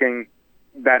Democrats asking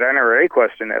that NRA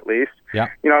question, at least. Yeah.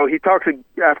 He talks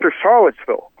after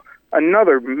Charlottesville,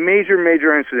 another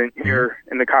major incident here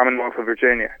in the Commonwealth of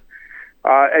Virginia.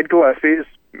 Ed Gillespie's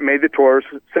made the tours,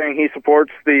 saying he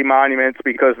supports the monuments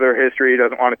because of their history. He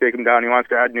doesn't want to take them down. He wants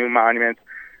to add new monuments.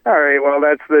 All right, well,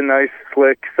 that's the nice,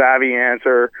 slick, savvy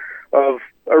answer of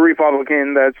a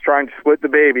Republican that's trying to split the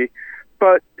baby.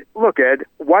 But look, Ed,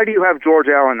 why do you have George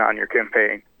Allen on your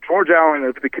campaign? George Allen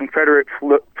is the Confederate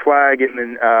flag in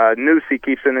the noose he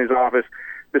keeps in his office.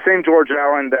 The same George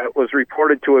Allen that was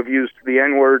reported to have used the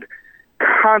N-word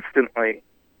constantly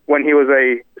when he was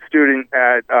a student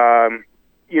at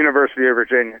University of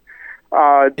Virginia.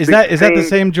 Is that the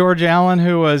same George Allen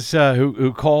who was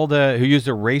who used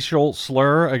a racial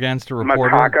slur against a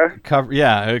reporter?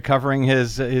 Covering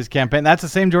his campaign. That's the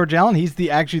same George Allen. He's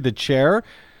actually the chair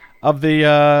of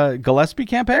the Gillespie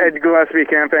campaign. Ed Gillespie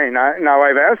campaign. Now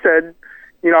I've asked Ed,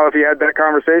 if he had that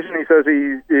conversation. He says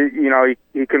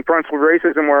he confronts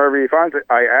racism wherever he finds it.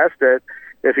 I asked Ed,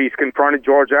 if he's confronted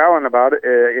George Allen about it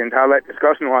and how that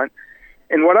discussion went.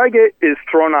 And what I get is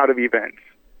thrown out of events.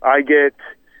 I get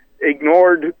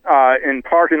ignored in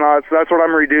parking lots. That's what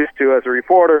I'm reduced to as a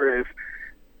reporter, is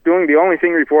doing the only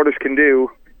thing reporters can do,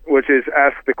 which is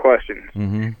ask the questions.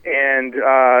 And,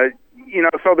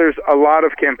 so there's a lot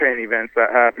of campaign events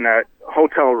that happen at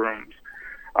hotel rooms.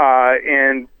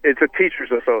 And it's a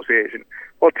teachers association.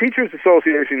 Well, teachers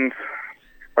associations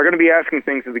are going to be asking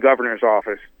things at the governor's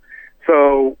office.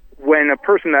 So when a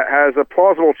person that has a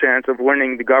plausible chance of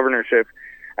winning the governorship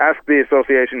asks the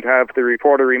association to have the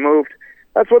reporter removed,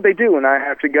 that's what they do, and I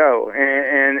have to go.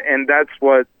 And that's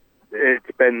what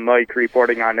it's been like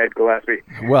reporting on Ed Gillespie.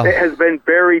 Well, it has been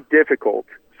very difficult.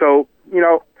 So,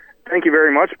 thank you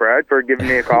very much, Brad, for giving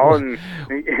me a call and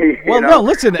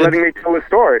letting me tell the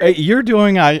story. You're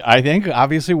doing, I think,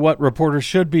 obviously what reporters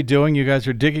should be doing. You guys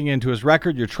are digging into his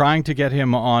record. You're trying to get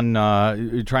him on,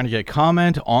 you're trying to get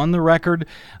comment on the record,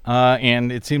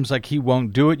 and it seems like he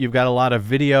won't do it. You've got a lot of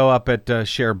video up at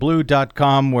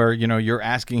ShareBlue.com where, you're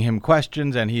asking him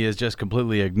questions and he is just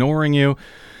completely ignoring you.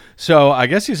 So I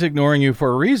guess he's ignoring you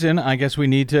for a reason. I guess we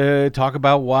need to talk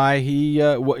about why he,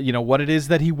 what it is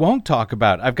that he won't talk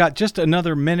about. I've got just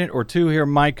another minute or two here,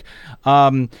 Mike.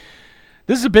 This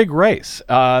is a big race.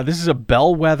 This is a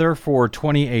bellwether for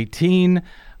 2018.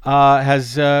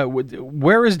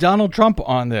 Where is Donald Trump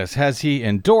on this? Has he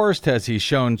endorsed? Has he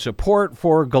shown support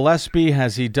for Gillespie?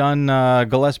 Has he done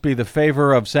Gillespie the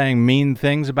favor of saying mean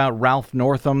things about Ralph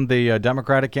Northam, the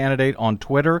Democratic candidate, on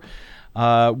Twitter?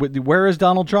 Where is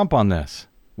Donald Trump on this?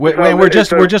 We're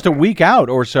just a week out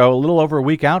or so, a little over a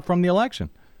week out from the election.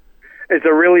 It's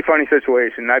a really funny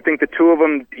situation. I think the two of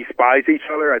them despise each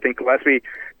other. I think Gillespie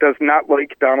does not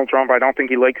like Donald Trump. I don't think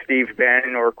he likes Steve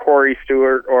Bannon or Corey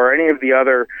Stewart or any of the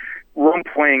other rump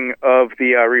wing of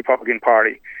the Republican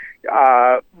Party.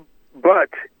 But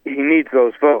he needs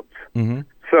those votes.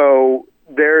 So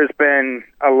there's been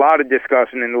a lot of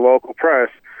discussion in the local press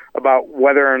about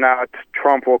whether or not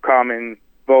Trump will come and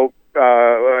vote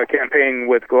campaign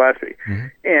with Gillespie.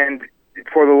 And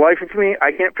for the life of me,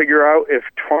 I can't figure out if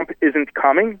Trump isn't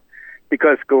coming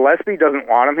because Gillespie doesn't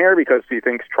want him here because he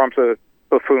thinks Trump's a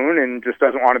buffoon and just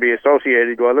doesn't want to be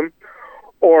associated with him,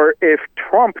 or if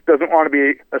Trump doesn't want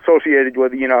to be associated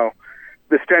with,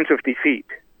 the stench of defeat.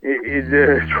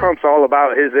 Trump's all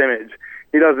about his image.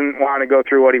 He doesn't want to go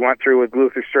through what he went through with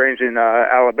Luther Strange in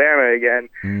Alabama again.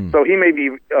 So he may be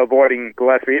avoiding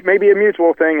Gillespie. It may be a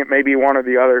mutual thing. It may be one or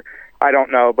the other. I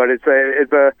don't know, but it's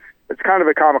kind of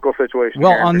a comical situation.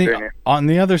 Well, on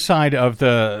the other side of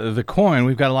the coin,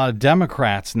 we've got a lot of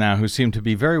Democrats now who seem to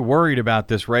be very worried about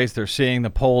this race. They're seeing the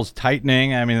polls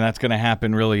tightening. I mean, that's going to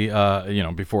happen really,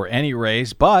 before any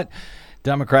race. But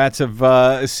Democrats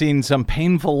have seen some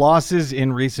painful losses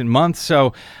in recent months.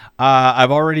 So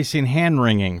I've already seen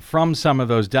hand-wringing from some of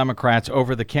those Democrats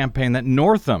over the campaign that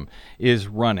Northam is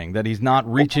running, that he's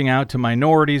not reaching out to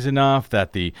minorities enough,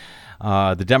 that the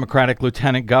Democratic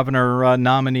lieutenant governor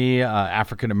nominee,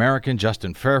 African-American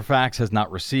Justin Fairfax, has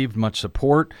not received much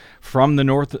support from the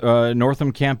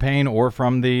Northam campaign or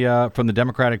from the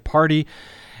Democratic Party.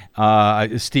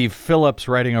 Steve Phillips,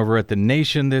 writing over at The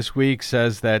Nation this week,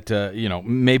 says that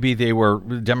maybe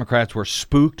Democrats were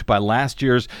spooked by last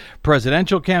year's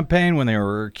presidential campaign when they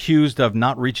were accused of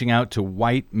not reaching out to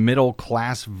white middle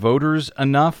class voters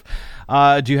enough.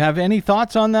 Do you have any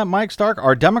thoughts on that, Mike Stark?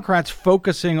 Are Democrats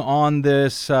focusing on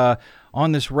this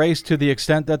race to the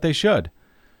extent that they should?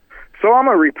 So I'm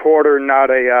a reporter, not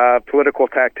a political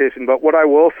tactician, but what I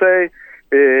will say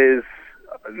is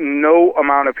no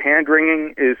amount of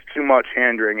hand-wringing is too much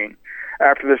hand-wringing.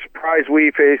 After the surprise we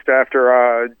faced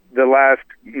after the last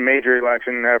major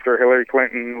election, after Hillary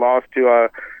Clinton lost to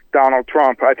Donald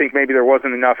Trump, I think maybe there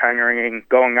wasn't enough hand-wringing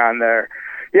going on there.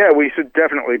 Yeah, we should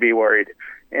definitely be worried,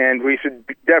 and we should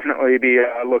definitely be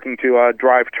looking to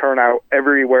drive turnout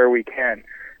everywhere we can.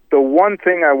 The one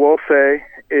thing I will say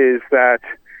is that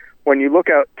when you look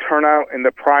at turnout in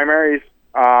the primaries,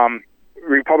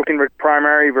 Republican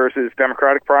primary versus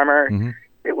Democratic primary,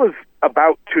 it was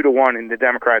about 2-1 in the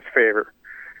Democrats' favor.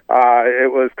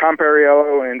 It was Tom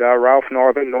Perriello and Ralph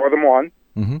Northam. Northam won,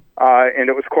 and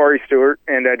it was Corey Stewart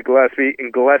and Ed Gillespie,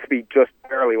 and Gillespie just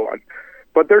barely won.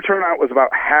 But their turnout was about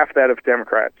half that of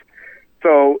Democrats.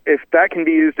 So if that can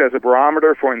be used as a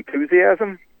barometer for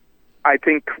enthusiasm, I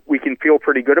think we can feel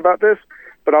pretty good about this.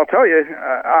 But I'll tell you,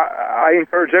 I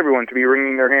encourage everyone to be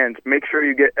wringing their hands. Make sure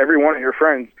you get every one of your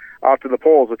friends out to the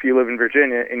polls if you live in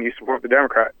Virginia and you support the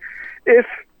Democrat. If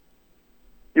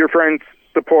your friends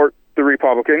support the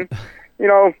Republican,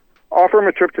 offer them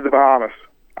a trip to the Bahamas.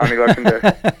 on Election Day.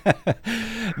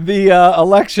 The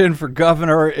election for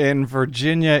governor in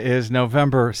Virginia is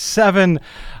November 7.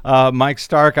 Mike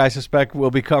Stark, I suspect,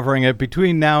 will be covering it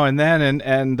between now and then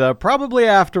and probably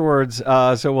afterwards.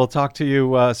 So we'll talk to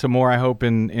you some more, I hope,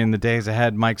 in the days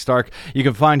ahead. Mike Stark, you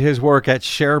can find his work at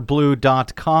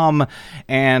ShareBlue.com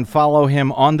and follow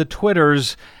him on the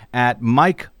Twitters at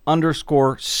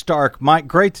Mike_Stark. Mike,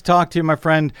 great to talk to you, my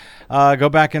friend. Go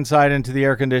back inside into the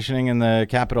air conditioning in the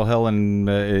Capitol Hill and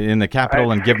in the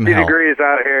Capitol and give them hell. 60 degrees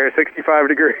out here, 65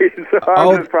 degrees, so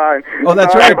I'm just fine. Oh,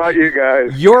 that's Sorry right. about you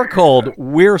guys. You're cold.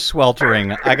 We're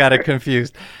sweltering. I got it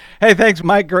confused. Hey, thanks,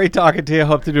 Mike. Great talking to you.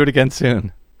 Hope to do it again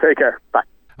soon. Take care. Bye.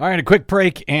 All right, a quick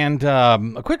break and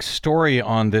a quick story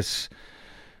on this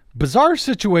bizarre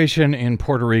situation in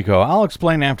Puerto Rico. I'll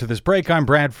explain after this break. I'm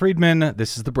Brad Friedman.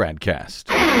 This is the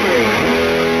BradCast.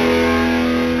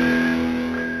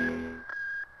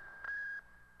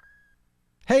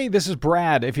 Hey, this is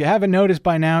Brad. If you haven't noticed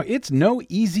by now, it's no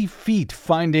easy feat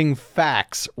finding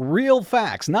facts, real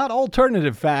facts, not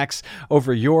alternative facts,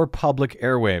 over your public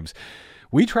airwaves.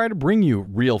 We try to bring you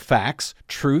real facts,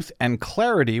 truth, and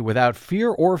clarity without fear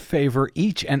or favor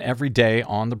each and every day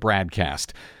on the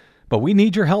BradCast. But we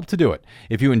need your help to do it.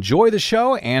 If you enjoy the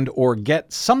show and or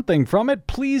get something from it,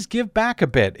 please give back a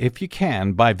bit if you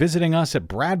can by visiting us at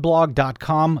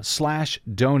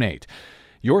bradblog.com/donate.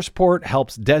 Your support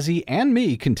helps Desi and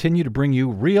me continue to bring you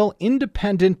real,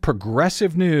 independent,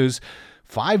 progressive news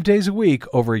 5 days a week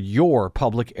over your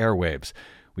public airwaves.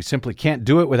 We simply can't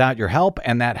do it without your help,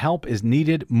 and that help is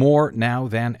needed more now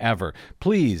than ever.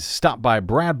 Please stop by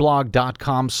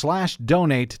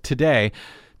bradblog.com/donate today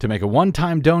to make a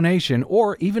one-time donation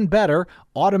or, even better,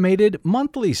 automated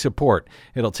monthly support.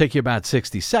 It'll take you about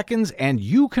 60 seconds, and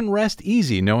you can rest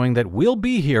easy knowing that we'll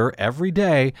be here every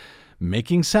day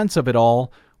making sense of it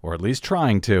all, or at least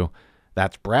trying to.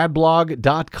 That's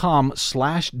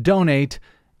bradblog.com/donate,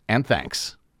 and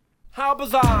thanks. How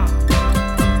bizarre!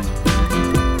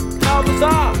 How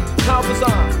bizarre! How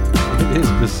bizarre! It is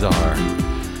bizarre.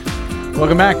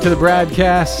 Welcome back to the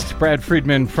BradCast. Brad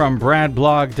Friedman from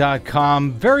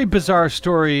bradblog.com. Very bizarre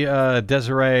story,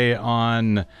 Desiree,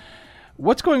 on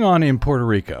what's going on in Puerto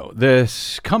Rico.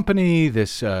 This company,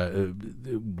 this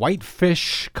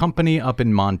whitefish company up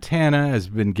in Montana has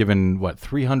been given,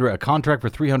 a contract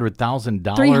for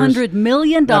 $300,000? $300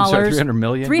 million. I'm sorry, $300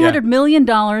 million? $300 million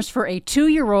for a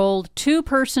 2-year-old,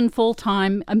 2-person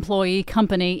full-time employee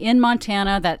company in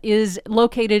Montana that is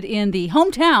located in the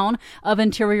hometown of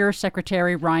Interior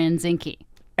Secretary Ryan Zinke.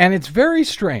 And it's very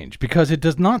strange because it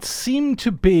does not seem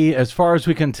to be, as far as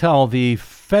we can tell, the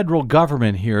federal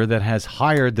government here that has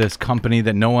hired this company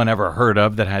that no one ever heard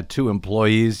of, that had 2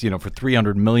 employees, for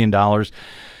 $300 million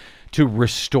to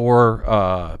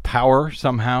restore power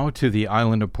somehow to the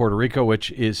island of Puerto Rico,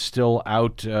 which is still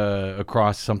out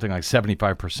across something like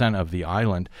 75% of the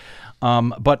island.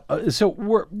 So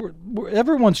we're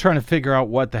everyone's trying to figure out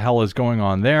what the hell is going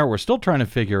on there. We're still trying to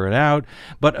figure it out.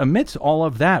 But amidst all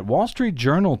of that, Wall Street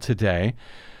Journal today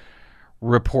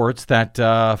reports that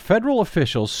federal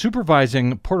officials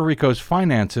supervising Puerto Rico's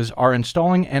finances are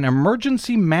installing an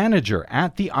emergency manager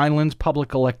at the island's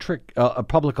public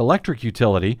electric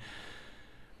utility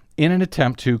in an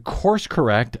attempt to course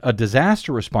correct a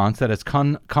disaster response that has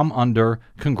come under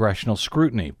congressional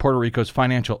scrutiny. Puerto Rico's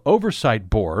Financial Oversight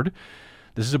Board,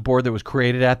 this is a board that was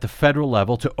created at the federal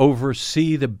level to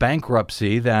oversee the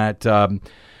bankruptcy that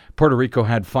Puerto Rico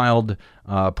had filed.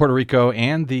 Puerto Rico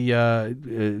and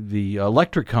the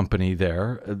electric company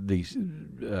there,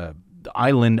 the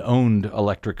island-owned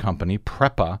electric company,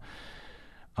 PREPA,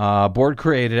 board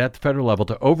created at the federal level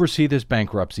to oversee this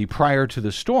bankruptcy prior to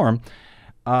the storm.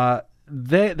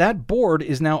 That board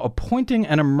is now appointing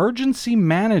an emergency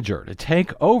manager to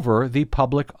take over the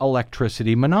public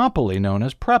electricity monopoly known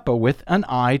as PREPA, with an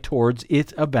eye towards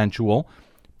its eventual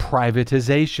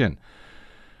privatization.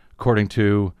 According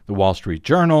to the Wall Street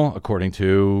Journal, according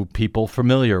to people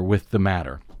familiar with the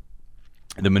matter,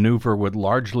 the maneuver would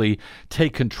largely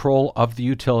take control of the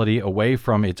utility away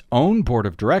from its own board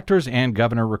of directors and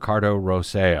Governor Ricardo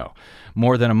Rossello.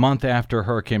 More than a month after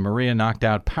Hurricane Maria knocked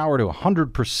out power to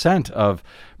 100% of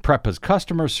PREPA's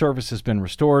customers, service has been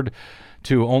restored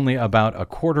to only about a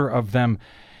quarter of them.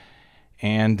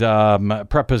 And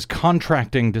PREPA's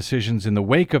contracting decisions in the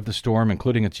wake of the storm,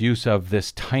 including its use of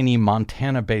this tiny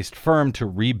Montana-based firm to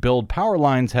rebuild power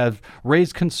lines, have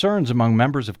raised concerns among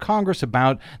members of Congress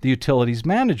about the utility's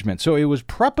management. So it was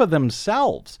PREPA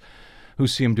themselves who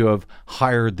seemed to have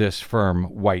hired this firm,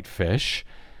 Whitefish,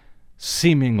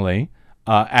 seemingly,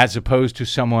 as opposed to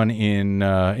someone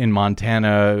in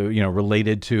Montana,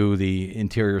 related to the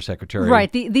Interior Secretary.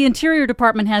 Right. The Interior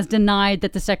Department has denied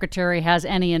that the Secretary has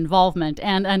any involvement.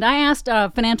 And I asked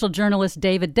financial journalist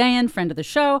David Dayan, friend of the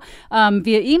show,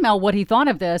 via email what he thought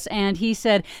of this. And he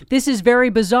said, this is very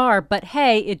bizarre, but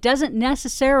hey, it doesn't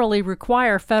necessarily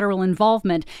require federal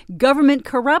involvement. Government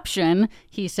corruption,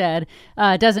 he said,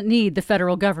 doesn't need the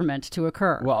federal government to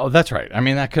occur. Well, that's right. I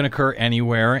mean, that can occur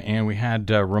anywhere. And we had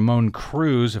Ramon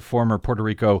Cruz, a former Puerto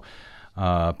Rico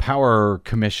power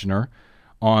commissioner,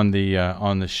 on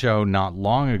the show not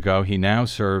long ago. He now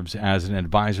serves as an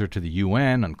advisor to the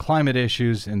UN on climate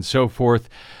issues and so forth.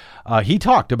 He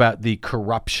talked about the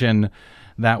corruption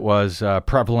that was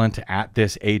prevalent at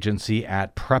this agency,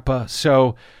 at PREPA.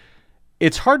 So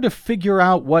it's hard to figure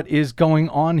out what is going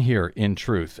on here, in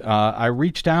truth. I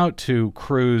reached out to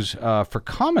Cruz for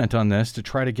comment on this to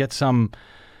try to get some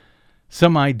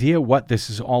idea what this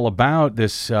is all about,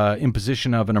 this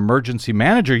imposition of an emergency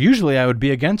manager. Usually I would be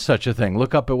against such a thing.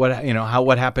 Look up at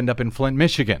what happened up in Flint,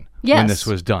 Michigan, when this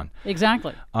was done.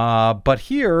 Exactly. But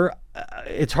here,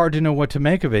 it's hard to know what to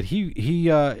make of it.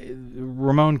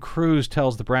 Ramon Cruz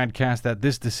tells the BradCast that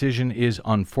this decision is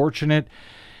unfortunate.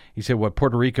 He said what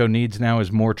Puerto Rico needs now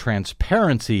is more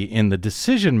transparency in the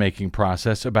decision-making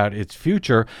process about its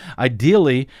future.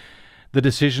 Ideally, the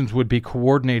decisions would be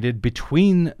coordinated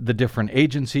between the different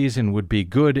agencies and would be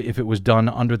good if it was done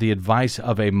under the advice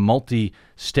of a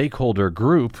multi-stakeholder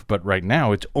group. But right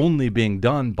now, it's only being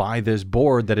done by this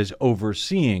board that is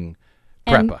overseeing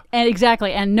PREPA. And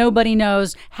exactly. And nobody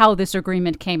knows how this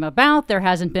agreement came about. There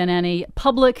hasn't been any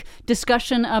public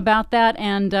discussion about that.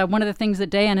 And one of the things that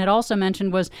Dayan had also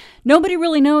mentioned was nobody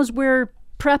really knows where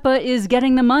PREPA is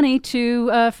getting the money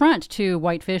to front to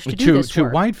Whitefish to do this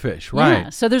work. To Whitefish, right. Yeah,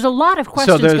 so there's a lot of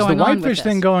questions going on with this. So there's the Whitefish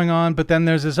thing going on, but then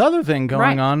there's this other thing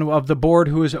going on of the board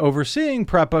who is overseeing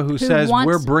PREPA who says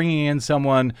we're bringing in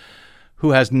someone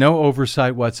who has no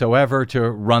oversight whatsoever to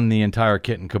run the entire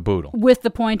kit and caboodle. With the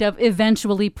point of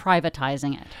eventually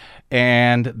privatizing it.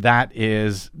 And that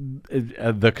is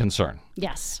the concern.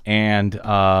 Yes. And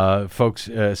folks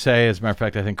say, as a matter of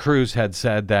fact, I think Cruz had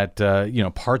said that,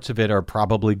 parts of it are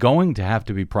probably going to have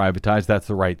to be privatized. That's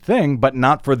the right thing, but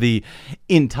not for the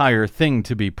entire thing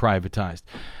to be privatized.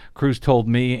 Cruz told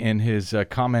me in his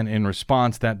comment in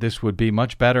response that this would be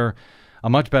much better,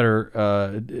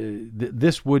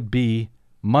 this would be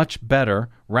much better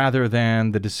rather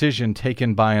than the decision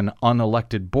taken by an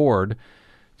unelected board,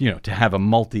 to have a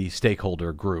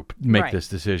multi-stakeholder group make this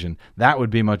decision. That would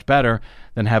be much better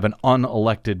than have an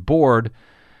unelected board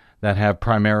that have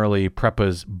primarily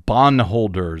PREPA's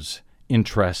bondholders'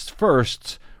 interests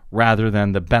first rather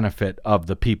than the benefit of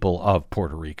the people of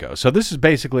Puerto Rico. So this is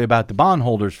basically about the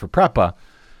bondholders for PREPA,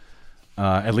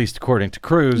 at least according to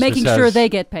Cruz. Making sure they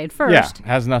get paid first. Yeah,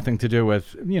 has nothing to do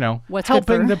with,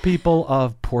 helping the people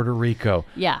of Puerto Rico.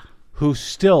 Yeah. Who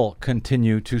still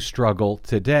continue to struggle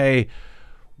today.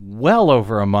 Well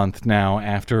over a month now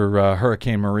after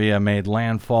Hurricane Maria made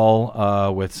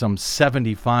landfall, with some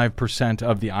 75%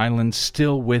 of the island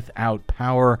still without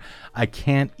power. I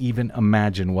can't even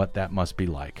imagine what that must be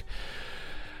like.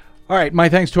 All right, my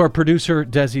thanks to our producer,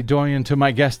 Desi Doyen, to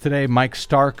my guest today, Mike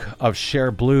Stark of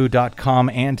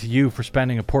ShareBlue.com, and to you for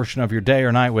spending a portion of your day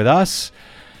or night with us.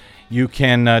 You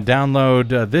can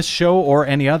download this show or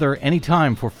any other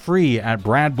anytime for free at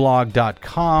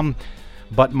BradBlog.com.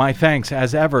 But my thanks,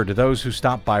 as ever, to those who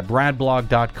stop by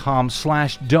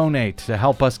bradblog.com/donate to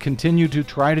help us continue to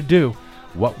try to do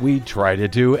what we try to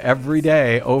do every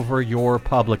day over your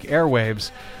public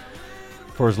airwaves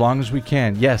for as long as we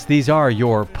can. Yes, these are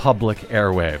your public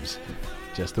airwaves.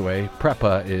 Just the way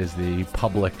PREPA is the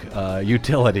public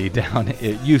utility down,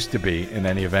 it used to be in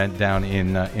any event, down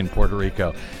in Puerto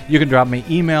Rico. You can drop me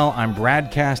email. I'm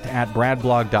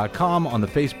bradcast@bradblog.com. On the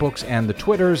Facebooks and the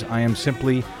Twitters, I am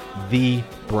simply the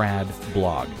Brad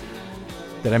Blog.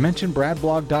 Did I mention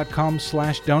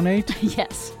bradblog.com/donate?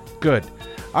 Yes. Good.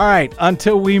 All right.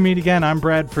 Until we meet again, I'm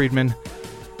Brad Friedman.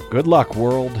 Good luck,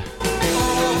 world.